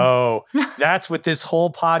creators. And Oh, that's what this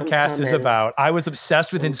whole podcast is coming. about. I was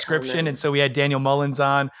obsessed with I'm Inscription, coming. and so we had Daniel Mullins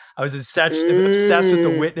on. I was obsessed with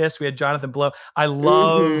The Witness. We had Jonathan Blow. I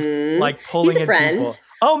love Mhm. like pulling He's a in friend. people.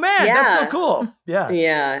 Oh man, that's so Yeah. cool. Yeah,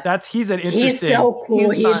 Yeah. he's an He's interesting. so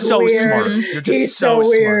cool. He's He's so weird. smart. You're just He's so so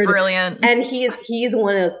weird. Brilliant. And he's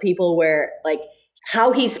one of those people where like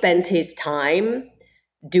how he spends his time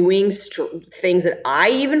doing things that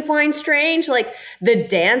I even find strange, like the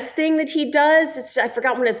dance thing that he does. I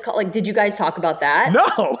forgot what it's called. Like, did you guys talk about that?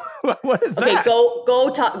 No, what is Okay, that?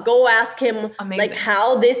 go ask him Amazing. like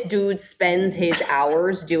how this dude spends his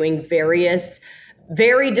hours doing various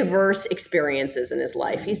very diverse experiences in his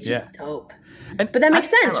life. He's just dope. But that makes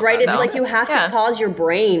sense, love right? that. It's That like you makes have sense. to cause your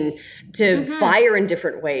brain to fire in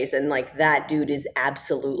different ways. And like that dude is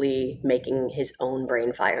absolutely making his own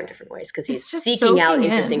brain fire in different ways because he's He's just seeking out soaking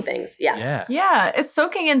in. interesting things. Yeah. Yeah. Yeah, it's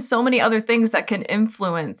soaking in so many other things that can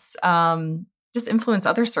influence, just influence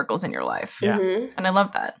other circles in your life. Yeah. Mhm. And I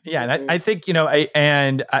love that. Yeah, and I think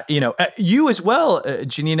you as well,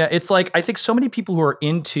 Janina. It's like I think so many people who are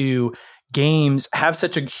into games have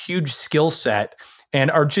such a huge skill set and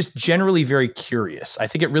are just generally very curious. I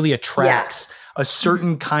think it really attracts a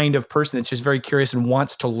certain kind of person that's just very curious and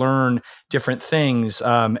wants to learn different things.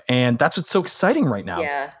 And that's what's so exciting right now.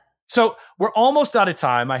 Yeah. So we're almost out of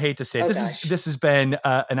time. I hate to say it. Oh, This has been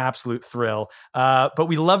an absolute thrill. But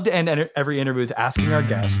we love to end every interview with asking our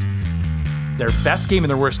guest their best game and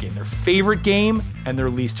their worst game, their favorite game and their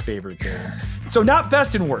least favorite game. So not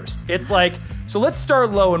best and worst. It's like, so let's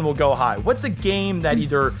start low and we'll go high. What's a game that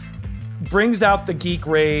either brings out the geek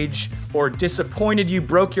rage or disappointed you,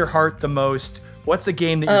 broke your heart the most? What's a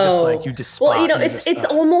game that you're just like, you despise? Well, it's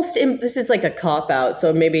almost, this is like a cop out.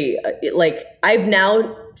 So maybe like I've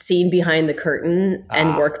now seen behind the curtain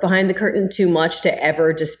and work behind the curtain too much to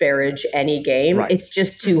ever disparage any game. Right. It's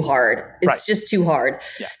just too hard. It's just too hard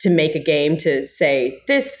to make a game to say,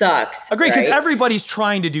 this sucks. Agree, because right? everybody's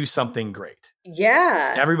trying to do something great.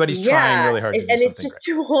 Yeah. Everybody's trying really hard to do and it's something just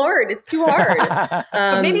too hard. It's too hard.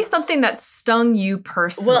 But maybe something that stung you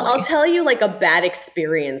personally. Well, I'll tell you like a bad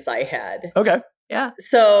experience I had. Okay. Yeah.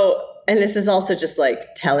 So, and this is also just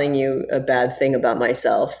like telling you a bad thing about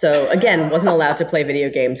myself. So again, wasn't allowed to play video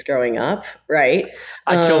games growing up, right?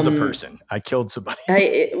 I killed a person. I killed somebody.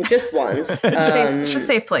 Just once. It's a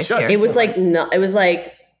safe place Just- here. It was like, no, it was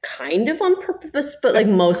like kind of on purpose, but like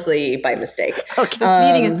mostly by mistake. Okay. This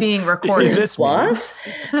meeting is being recorded. This meeting.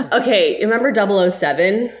 What? Okay, remember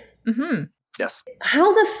 007? Mm-hmm. Yes.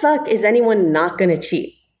 How the fuck is anyone not going to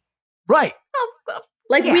cheat? Right.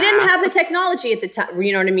 Like, Yeah. we didn't have the technology at the time,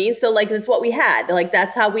 you know what I mean? So, like, that's what we had. Like,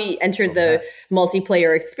 that's how we entered the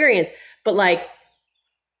multiplayer experience. But, like,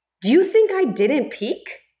 Do you think I didn't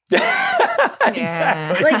peek?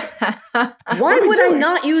 Exactly. Like, why would I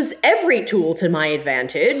not use every tool to my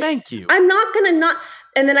advantage? Thank you. I'm not gonna not.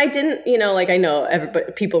 And then I didn't, like, I know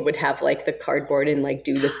everybody, people would have like the cardboard and like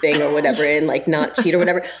do the thing or whatever and like not cheat or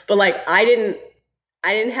whatever. But like, I didn't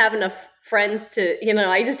have enough friends to,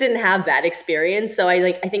 I just didn't have that experience. So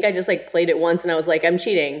I think I just like played it once and I was like, I'm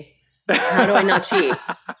cheating. How do I not cheat?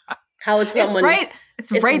 How is someone?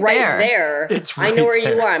 It's right there. It's right I know where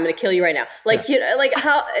there. you are. I'm going to kill you right now. Like, like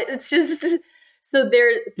how it's just, so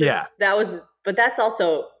there. So Yeah. That was, but that's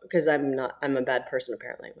also because I'm a bad person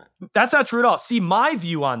apparently. That's not true at all. See, my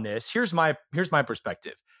view on this, here's my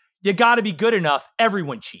perspective. You got to be good enough.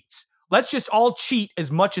 Everyone cheats. Let's just all cheat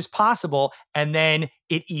as much as possible, and then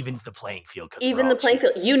it evens the playing field. Even the playing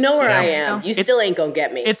field. You know where I am. You still ain't gonna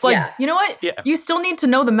get me. It's like, You know what? Yeah. You still need to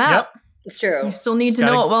know the map. Yep. It's true. You still need to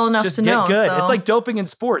know it well enough to know. Just get good. So. It's like doping in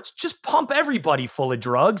sports. Just pump everybody full of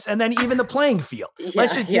drugs and then even the playing field.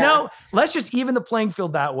 Let's just, let's just even the playing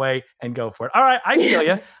field that way and go for it. All right. I feel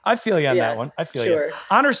you. I feel you on that one. I feel you.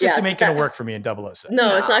 Honor system ain't going to work for me in 007.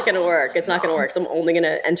 No, it's not going to work. It's not going to work. So I'm only going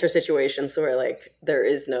to enter situations where like there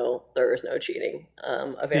is no cheating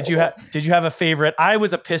available. Did you have a favorite? I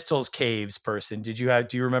was a Pistols Caves person. Do you have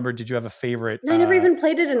a favorite? I never even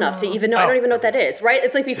played it enough to even know. I don't even know what that is, right?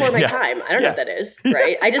 It's like before my time. I don't know what that is,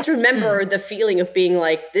 right? I just remember the feeling of being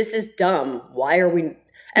like, this is dumb. Why are we...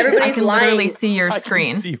 Everybody's I can lying. literally see your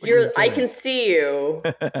screen. I can see you.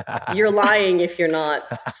 You're lying if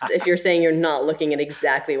you're saying you're not looking at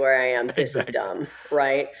exactly where I am. This is dumb,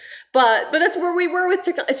 right? But that's where we were with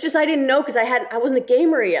technology. It's just I didn't know because I wasn't a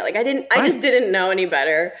gamer yet. Like I just didn't know any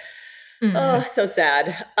better. Mm-hmm. Oh, so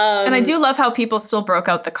sad. And I do love how people still broke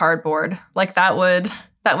out the cardboard. Like that would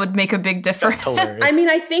make a big difference. I mean,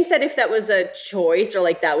 I think that if that was a choice or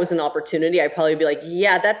like that was an opportunity, I'd probably be like,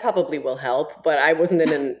 yeah, that probably will help. But I wasn't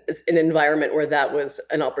in an environment where that was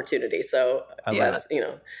an opportunity. So that's,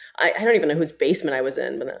 I don't even know whose basement I was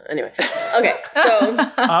in. But anyway, okay. So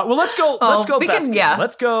well, let's go best game.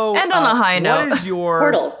 Let's go. End on a high note. What is your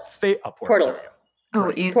Portal? Portal.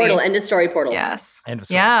 Oh, easy. Portal, end of story, Portal. Yes. End of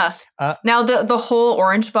story. Yeah. Now the whole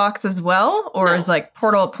orange box as well, or is like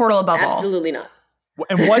Portal above all? Absolutely not.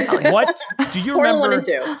 And what do you Portal remember? 1 and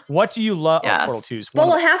 2. What do you love? Yes. Portal 2 is one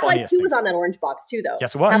of the Half-Life 2 was on that orange box too, though.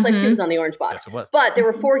 Yes, it was. Half-Life 2 was on the orange box. Yes, it was. But there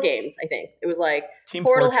were 4 games, I think. It was like Team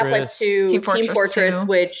Portal, Fortress, Half-Life 2, Team Fortress 2.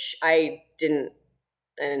 which I didn't,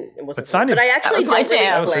 and it wasn't. But I actually don't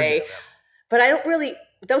really play. But I don't really.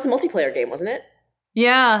 That was a multiplayer game, wasn't it?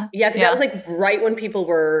 Yeah. Yeah, because that was like right when people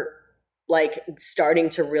were like starting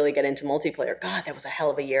to really get into multiplayer. God, that was a hell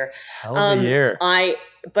of a year. I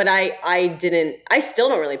still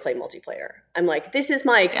don't really play multiplayer. I'm like, this is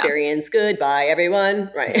my experience. Yeah. Goodbye,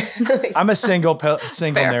 everyone. Right. I'm a single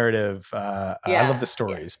narrative. I love the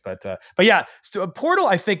stories, but yeah, so Portal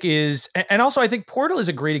I think is, and also I think Portal is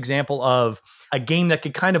a great example of a game that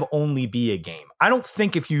could kind of only be a game. I don't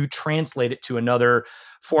think if you translate it to another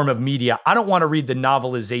form of media, I don't want to read the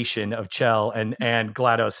novelization of Chell and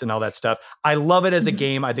GLaDOS and all that stuff. I love it as a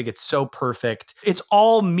game. I think it's so perfect. It's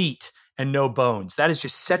all meat and no bones. That is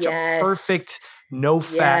just such a perfect, no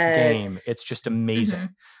fat game. It's just amazing.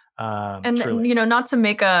 And truly. Not to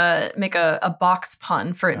make a box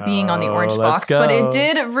pun for it being on the orange box, but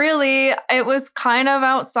it was kind of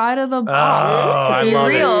outside of the box. To be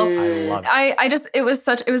real,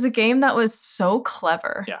 it was a game that was so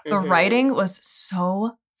clever. Yeah. The writing was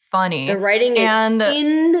so funny. The writing is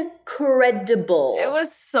incredible. It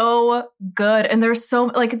was so good, and there's so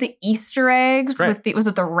like the Easter eggs with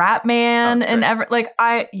the Rat Man and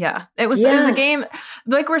it was a game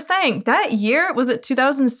like we're saying that year. Was it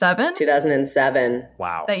 2007? 2007.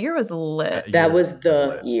 Wow, that year was lit. That was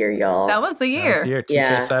the year, y'all. That was the year.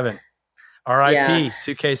 2K7. R.I.P.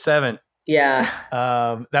 2K7. Yeah.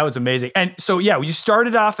 That was amazing. And so you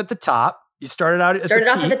started off at the top. You started off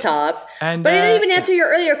at the top. But I didn't even answer your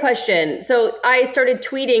earlier question. So I started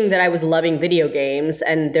tweeting that I was loving video games,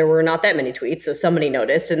 and there were not that many tweets. So somebody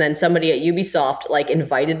noticed. And then somebody at Ubisoft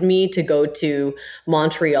invited me to go to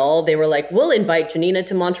Montreal. They were like, we'll invite Janina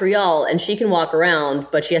to Montreal and she can walk around,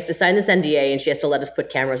 but she has to sign this NDA and she has to let us put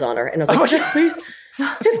cameras on her. And I was like, please.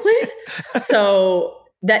 So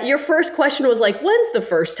that your first question was like, when's the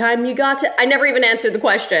first time you got to? I never even answered the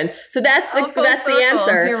question. So that's the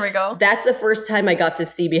answer. Here we go. That's the first time I got to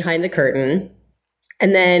see behind the curtain.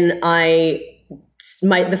 And then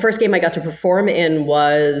the first game I got to perform in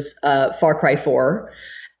was Far Cry 4.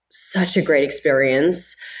 Such a great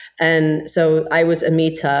experience. And so I was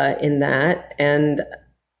Amita in that. And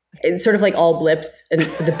it's sort of like all blips. And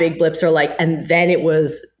the big blips are like, and then it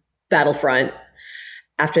was Battlefront.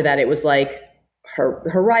 After that, it was like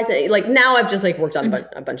Horizon. Like now I've just like worked on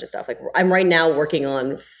a bunch of stuff. Like I'm right now working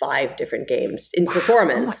on 5 different games in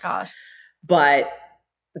performance. Oh my gosh. But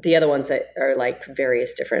the other ones that are like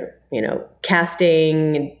various different,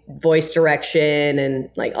 casting, voice direction, and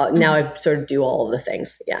like now I sort of do all of the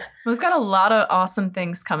things. Yeah. We've got a lot of awesome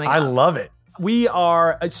things coming up. I love it. We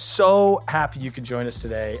are so happy you could join us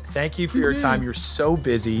today. Thank you for your time. You're so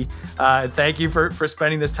busy. Thank you for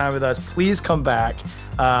spending this time with us. Please come back.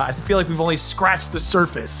 I feel like we've only scratched the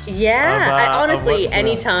surface. Yeah, honestly,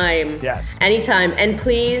 anytime. Yes. Anytime. And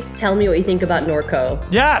please tell me what you think about Norco.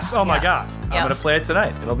 Yes. Oh my God. I'm going to play it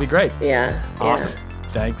tonight. It'll be great. Yeah. Awesome.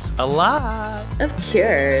 Thanks a lot. Of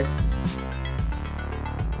course.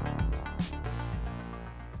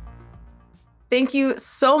 Thank you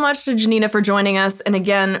so much to Janina for joining us. And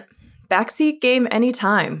again, backseat game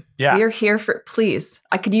anytime. Yeah. We are here for, please.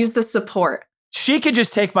 I could use the support. She could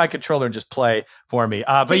just take my controller and just play for me.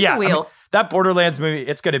 But yeah, that Borderlands movie,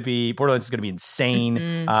 Borderlands is going to be insane.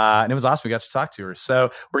 And it was awesome. We got to talk to her.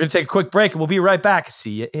 So we're going to take a quick break and we'll be right back.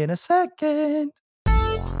 See you in a second.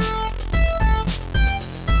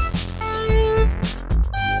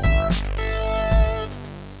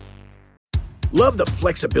 Love the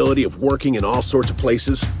flexibility of working in all sorts of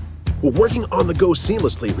places? Well, working on the go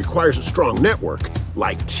seamlessly requires a strong network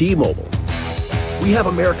like T-Mobile. We have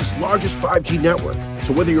America's largest 5G network,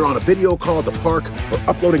 so whether you're on a video call at the park or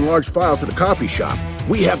uploading large files at the coffee shop,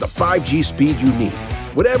 we have the 5G speed you need.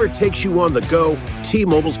 Whatever takes you on the go,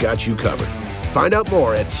 T-Mobile's got you covered. Find out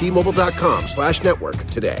more at T-Mobile.com/network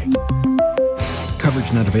today.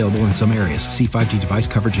 Coverage not available in some areas. See 5G device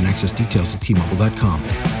coverage and access details at T-Mobile.com.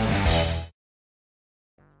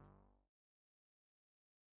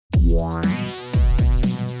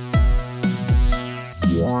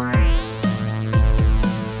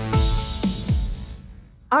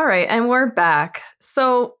 All right, and we're back.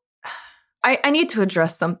 So I need to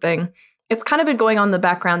address something. It's kind of been going on in the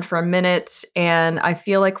background for a minute, and I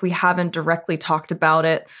feel like we haven't directly talked about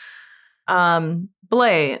it.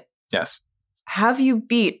 Blay. Yes. Have you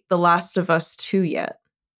beat The Last of Us 2 yet?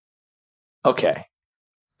 Okay.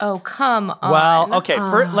 Oh, come on. Well, okay.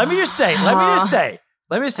 Let me just say,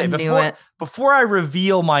 before I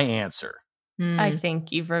reveal my answer. I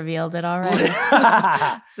think you've revealed it already.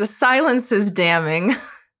 The silence is damning.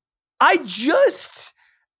 I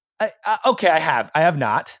have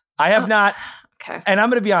not. Okay. And I'm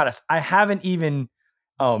going to be honest. I haven't even,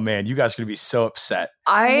 oh man, you guys are going to be so upset.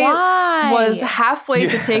 I was halfway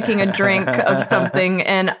to taking a drink of something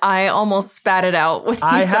and I almost spat it out when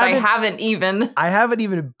I haven't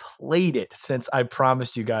even played it since I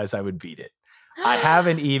promised you guys I would beat it. I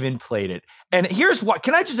haven't even played it. And here's what,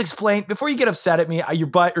 can I just explain before you get upset at me?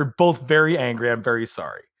 You're both very angry. I'm very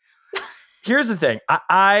sorry. Here's the thing.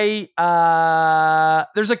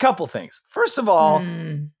 There's a couple things. First of all,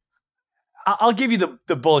 I'll give you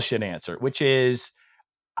the bullshit answer, which is,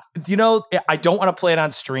 I don't want to play it on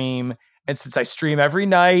stream. And since I stream every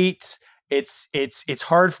night, it's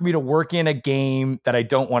hard for me to work in a game that I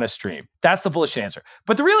don't want to stream. That's the bullshit answer.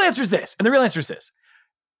 But the real answer is this.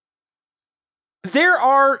 There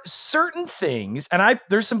are certain things, and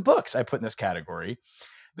there's some books I put in this category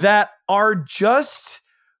that are just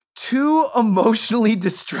too emotionally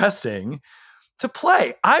distressing to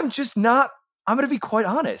play. I'm going to be quite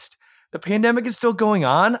honest. The pandemic is still going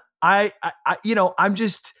on. I'm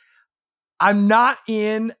not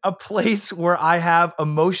in a place where I have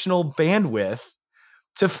emotional bandwidth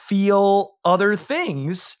to feel other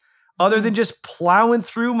things other than just plowing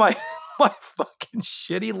through my fucking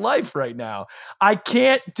shitty life right now. I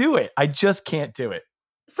can't do it. I just can't do it.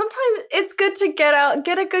 Sometimes it's good to get out,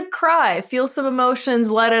 get a good cry, feel some emotions,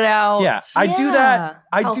 let it out. Yeah, I do that.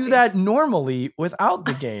 I do that normally without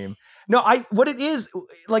the game. No, what it is,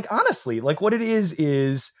 like, honestly, like what it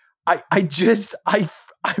is I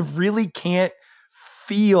really can't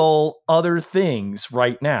feel other things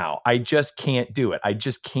right now. I just can't do it. I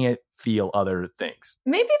just can't feel other things.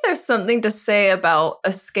 Maybe there's something to say about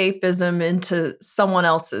escapism into someone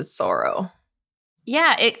else's sorrow.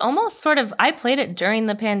 Yeah, it almost sort of, I played it during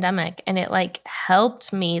the pandemic and it like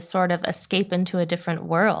helped me sort of escape into a different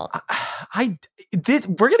world. We're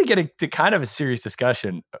going to get into kind of a serious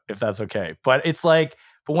discussion if that's okay. But it's like,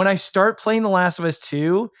 but when I start playing The Last of Us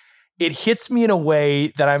 2, it hits me in a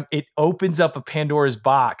way that it opens up a Pandora's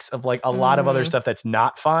box of like a lot of other stuff that's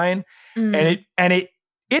not fine. And it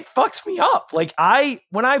fucks me up. Like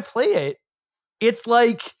when I play it, it's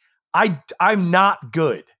like I'm not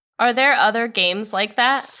good. Are there other games like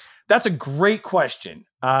that? That's a great question.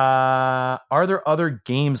 Are there other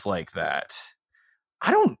games like that?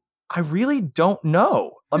 I really don't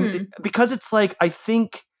know. Because it's like, I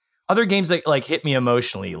think, other games that like hit me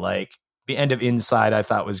emotionally, like the end of Inside, I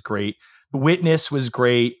thought was great. Witness was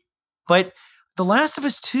great, but The Last of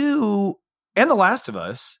Us 2 and The Last of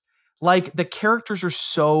Us, like the characters are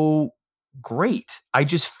so great. I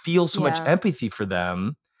just feel so much empathy for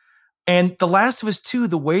them. And The Last of Us 2,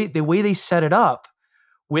 the way they set it up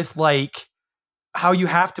with like how you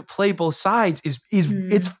have to play both sides is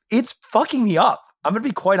it's fucking me up. I'm gonna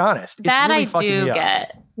be quite honest. It's that really I do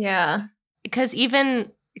get. Yeah. Because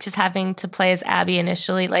even just having to play as Abby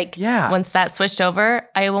initially, like Yeah. once that switched over,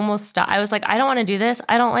 I almost stopped. I was like, I don't want to do this.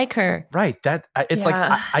 I don't like her. Right. That it's like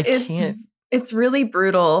I can't. It's really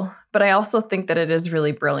brutal, but I also think that it is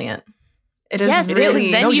really brilliant. It is Yes, really.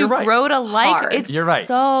 because then No, you you're right. grow to like hard. it's You're right.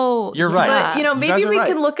 so You're right. But, you know, You maybe guys are we right.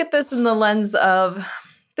 can look at this in the lens of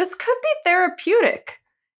this could be therapeutic.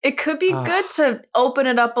 It could be good to open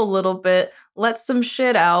it up a little bit, let some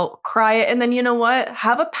shit out, cry it, and then you know what?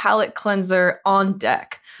 Have a palate cleanser on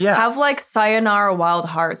deck. Yeah. Have like Sayonara Wild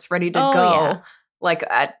Hearts ready to Oh, go, yeah. like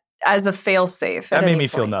as a fail-safe. That at made any me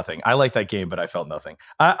feel point. nothing. I like that game, but I felt nothing.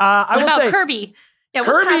 I What will about say Kirby? Yeah,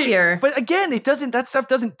 what's happier? But again, it doesn't. That stuff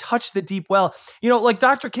doesn't touch the deep well. You know, like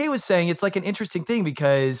Dr. K was saying, it's like an interesting thing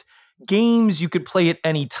because games you could play at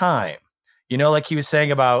any time. You know, like he was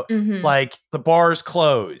saying about Mhm. like the bars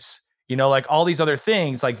close. You know, like all these other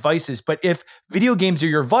things like vices. But if video games are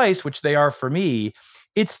your vice, which they are for me,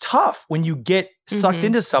 it's tough when you get sucked Mhm.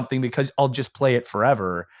 into something because I'll just play it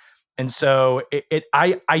forever. And so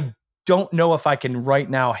I don't know if I can right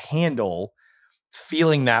now handle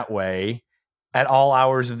feeling that way at all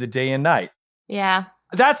hours of the day and night. Yeah.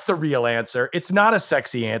 That's the real answer. It's not a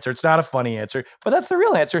sexy answer. It's not a funny answer, but that's the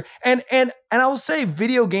real answer. And I will say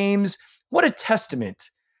video games, what a testament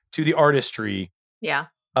to the artistry Yeah.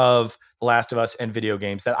 of The Last of Us and video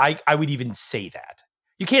games that I would even say that.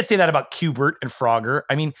 You can't say that about Q*bert and Frogger.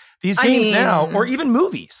 I mean, these games now, or even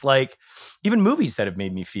movies, like even movies that have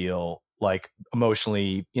made me feel like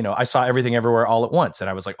emotionally, you know, I saw Everything Everywhere All at Once and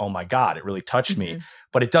I was like, oh my God, it really touched me.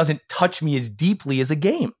 But it doesn't touch me as deeply as a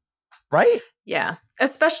game, right? Yeah.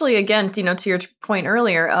 Especially again, you know, to your point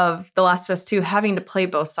earlier of The Last of Us 2 having to play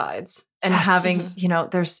both sides and Yes. having, you know,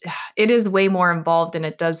 it is way more involved and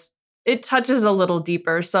it touches a little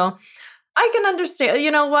deeper. So I can understand,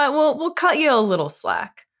 you know what, we'll cut you a little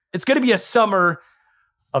slack. It's going to be a summer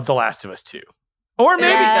of The Last of Us 2. Or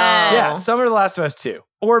maybe, Yeah. summer of The Last of Us 2.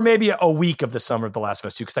 Or maybe a week of the summer of The Last of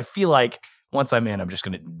Us 2. Because I feel like once I'm in, I'm just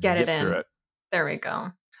going to Get zip it in. through it. There we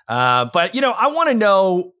go. But, you know, I want to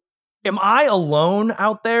know, am I alone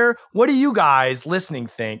out there? What do you guys listening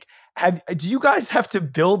think? Do you guys have to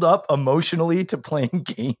build up emotionally to playing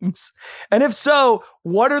games? And if so,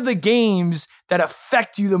 what are the games that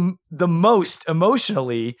affect you the most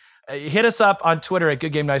emotionally? Hit us up on Twitter at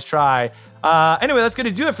Good Game Nice Try. Anyway, that's going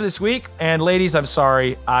to do it for this week. And ladies, I'm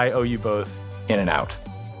sorry. I owe you both in and out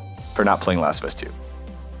for not playing Last of Us 2.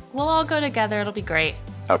 We'll all go together. It'll be great.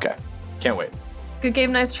 Okay. Can't wait. Good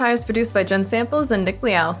Game Nice Try is produced by Jen Samples and Nick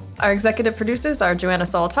Liao. Our executive producers are Joanna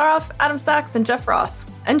Solitaroff, Adam Sachs, and Jeff Ross.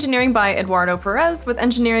 Engineering by Eduardo Perez, with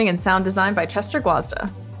engineering and sound design by Chester Guazda.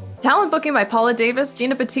 Talent booking by Paula Davis,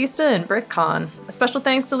 Gina Batista, and Brick Kahn. A special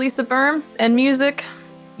thanks to Lisa Berm, and music,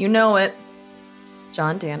 you know it,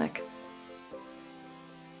 John Danik.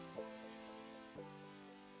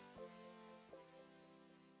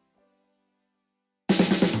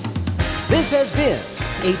 This has been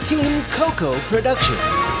a Team Coco production.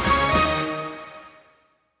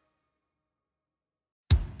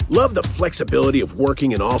 Love the flexibility of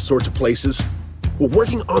working in all sorts of places? Well,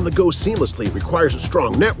 working on the go seamlessly requires a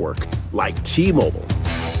strong network like T-Mobile.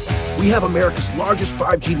 We have America's largest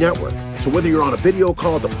 5G network, so whether you're on a video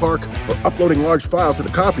call at the park or uploading large files at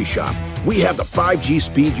a coffee shop, we have the 5G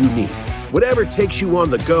speed you need. Whatever takes you on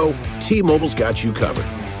the go, T-Mobile's got you covered.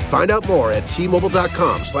 Find out more at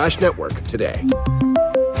T-Mobile.com/network today.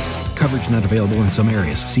 Coverage not available in some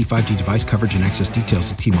areas. See 5G device coverage and access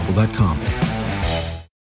details at T-Mobile.com.